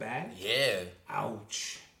bad? Yeah.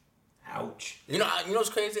 Ouch. You know what's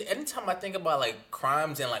crazy? Anytime I think about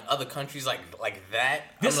crimes in other countries like that,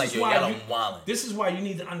 I'm like, yo, y'all wildin'. This is why you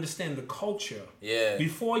need to understand the culture. Yeah.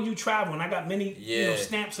 Before you travel, and I got many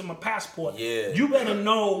stamps in my passport. Yeah. You better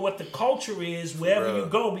know what the culture is wherever you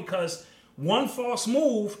go, because one false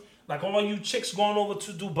move, like all you chicks going over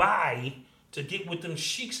to Dubai to get with them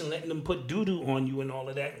sheiks and letting them put doo-doo on you and all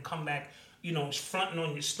of that and come back, stunting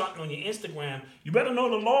on your Instagram. You better know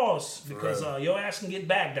the laws, because your ass can get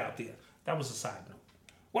bagged out there. That was a side note.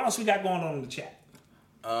 What else we got going on in the chat?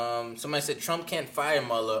 Somebody said Trump can't fire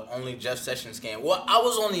Mueller, only Jeff Sessions can. Well, I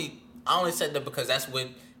only said that because that's what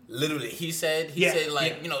literally he said. He said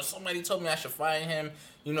somebody told me I should fire him.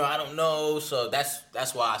 I don't know, so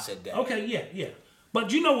that's why I said that. Okay, yeah.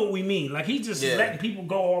 But you know what we mean. Like, he just letting people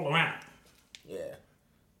go all around. Yeah.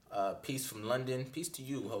 Peace from London. Peace to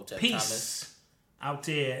you, Hotep Peace Thomas. out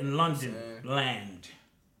there in London land.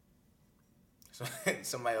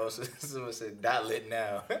 Somebody else said Dot lit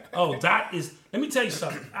now. Oh, Dot is. Let me tell you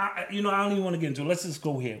something. I don't even want to get into it. Let's just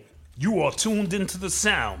go here. You are tuned into the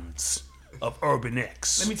sounds of Urban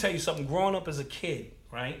X. Let me tell you something. Growing up as a kid,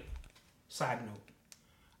 right? Side note.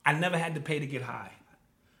 I never had to pay to get high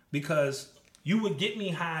because you would get me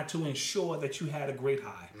high to ensure that you had a great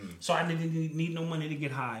high. So I didn't need no money to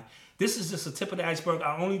get high. This is just a tip of the iceberg.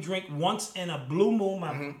 I only drink once in a blue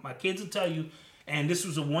moon. My kids will tell you. And this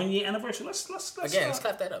was a 1-year anniversary. Let's again. Let's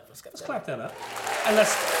clap that up. Let's clap that up. And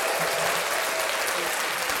let's.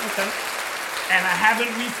 Okay. And I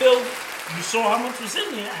haven't refilled. You saw how much was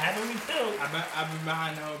in there. I haven't refilled. I've been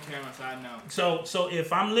behind the whole camera, so I know. So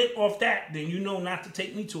if I'm lit off that, then you know not to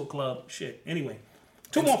take me to a club. Shit. Anyway,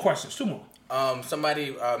 two more questions.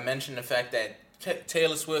 Somebody mentioned the fact that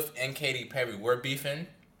Taylor Swift and Katy Perry were beefing.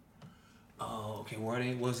 Oh, okay. Were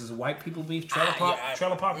they? Was this white people beef? Trailer park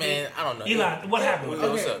beef? Man, I don't know. Eli, what happened?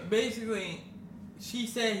 What's up? Basically, she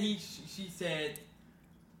said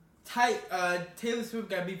Taylor Swift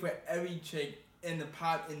got beef with every chick in the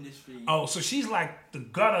pop industry. Oh, so she's like the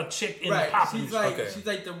gutter chick in the pop industry. She's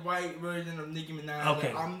like the white version of Nicki Minaj.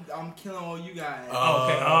 Okay. Like, I'm killing all you guys. Okay.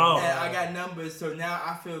 Oh. And I got numbers, so now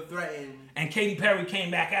I feel threatened. And Katy Perry came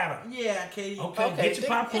back at her. Yeah, Katy. Okay. Get your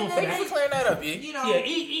popcorn for that. Thank you for clearing that up, E. You know. Yeah,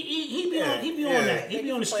 he be on that. He be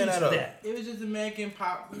on the streets with that. It was just American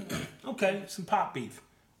pop. You know. Okay, some pop beef.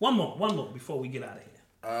 One more before we get out of here.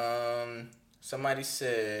 Somebody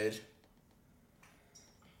said.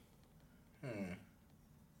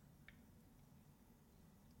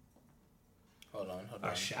 Hold on.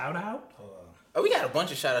 A shout out? Oh, we got a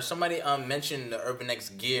bunch of shout outs. Somebody mentioned the Urban X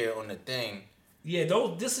gear on the thing. Yeah,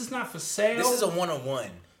 this is not for sale. This is a 1-of-1.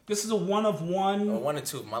 This is a 1-of-1. Or 1 or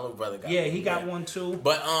 2. My little brother got one. Yeah, he got one too.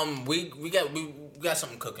 But we got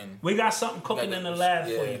something cooking. We got something cooking in the lab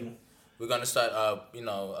for you. We're gonna start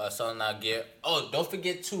selling our gear. Oh, don't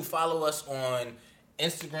forget to follow us on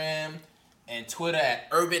Instagram and Twitter at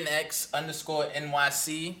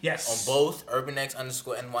UrbanX_NYC. Yes. On both,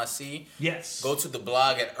 UrbanX_NYC. Yes. Go to the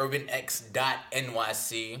blog at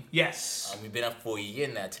UrbanX.NYC. Yes. We've been up for a year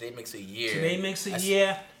now. Today makes a year.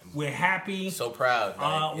 year. We're happy. So proud,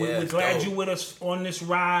 man. We're glad you're with us on this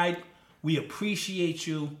ride. We appreciate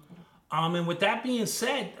you. And with that being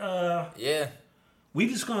said, we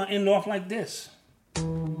just gonna end off like this.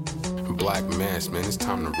 Black mass, man, it's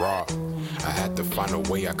time to rock. I had to find a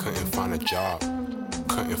way, I couldn't find a job.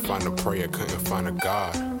 Couldn't find a prayer, couldn't find a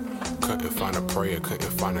God. Couldn't find a prayer,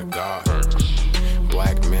 couldn't find a God.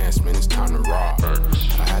 Black mass, man, it's time to rock.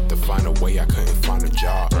 I had to find a way, I couldn't find a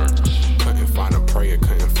job. Couldn't find a prayer,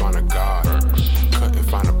 couldn't find a God. Couldn't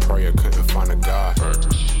find a prayer, couldn't find a God.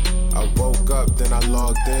 I woke up, then I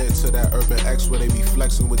logged in to that Urban X where they be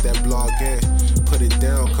flexing with that blog in. Put it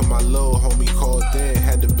down, cause my little homie called in.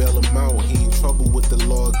 Had to bail him out, he in trouble with the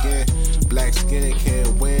law again. Black skin can't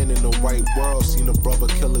win in the white world. Seen a brother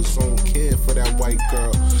kill his own kid for that white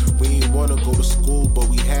girl. We ain't wanna go to school, but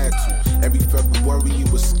we had to. Every February it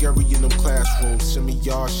was scary in them classrooms. Shimmy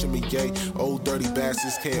y'all, shimmy yay. Old dirty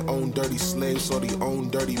bastards can't own dirty slaves, so they own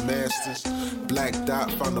dirty masters. Black Dot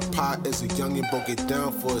found a pot as a youngin', broke it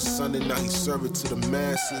down for his son, and now he serve it to the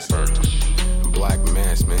masses. Black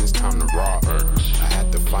mass, man, it's time to rock. I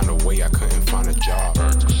had to find a way, I couldn't find a job.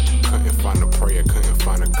 Couldn't find a prayer, couldn't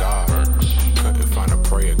find a God. Couldn't find a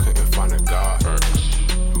prayer, couldn't find a God.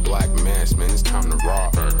 Black mass, man, it's time to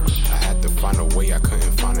rock. I had to find a way, I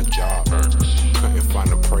couldn't find a job. Couldn't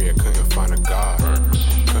find a prayer, couldn't find a God.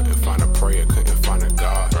 Couldn't find a prayer, couldn't find a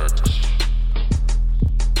God.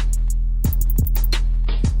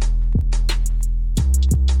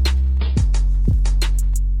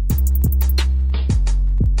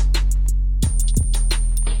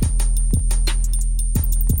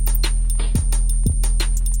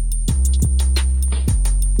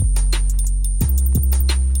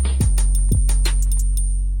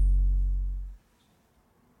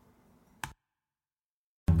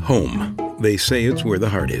 Home. They say it's where the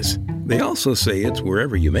heart is. They also say it's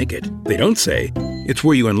wherever you make it. They don't say it's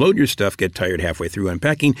where you unload your stuff, get tired halfway through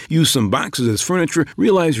unpacking, use some boxes as furniture,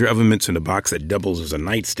 realize your oven mitt's in a box that doubles as a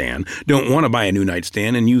nightstand, don't want to buy a new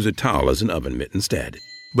nightstand, and use a towel as an oven mitt instead.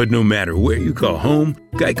 But no matter where you call home,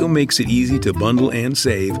 Geico makes it easy to bundle and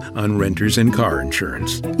save on renters and car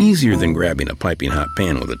insurance. Easier than grabbing a piping hot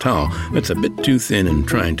pan with a towel that's a bit too thin and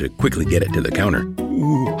trying to quickly get it to the counter.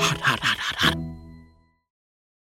 Ooh, hot, hot, hot, hot, hot.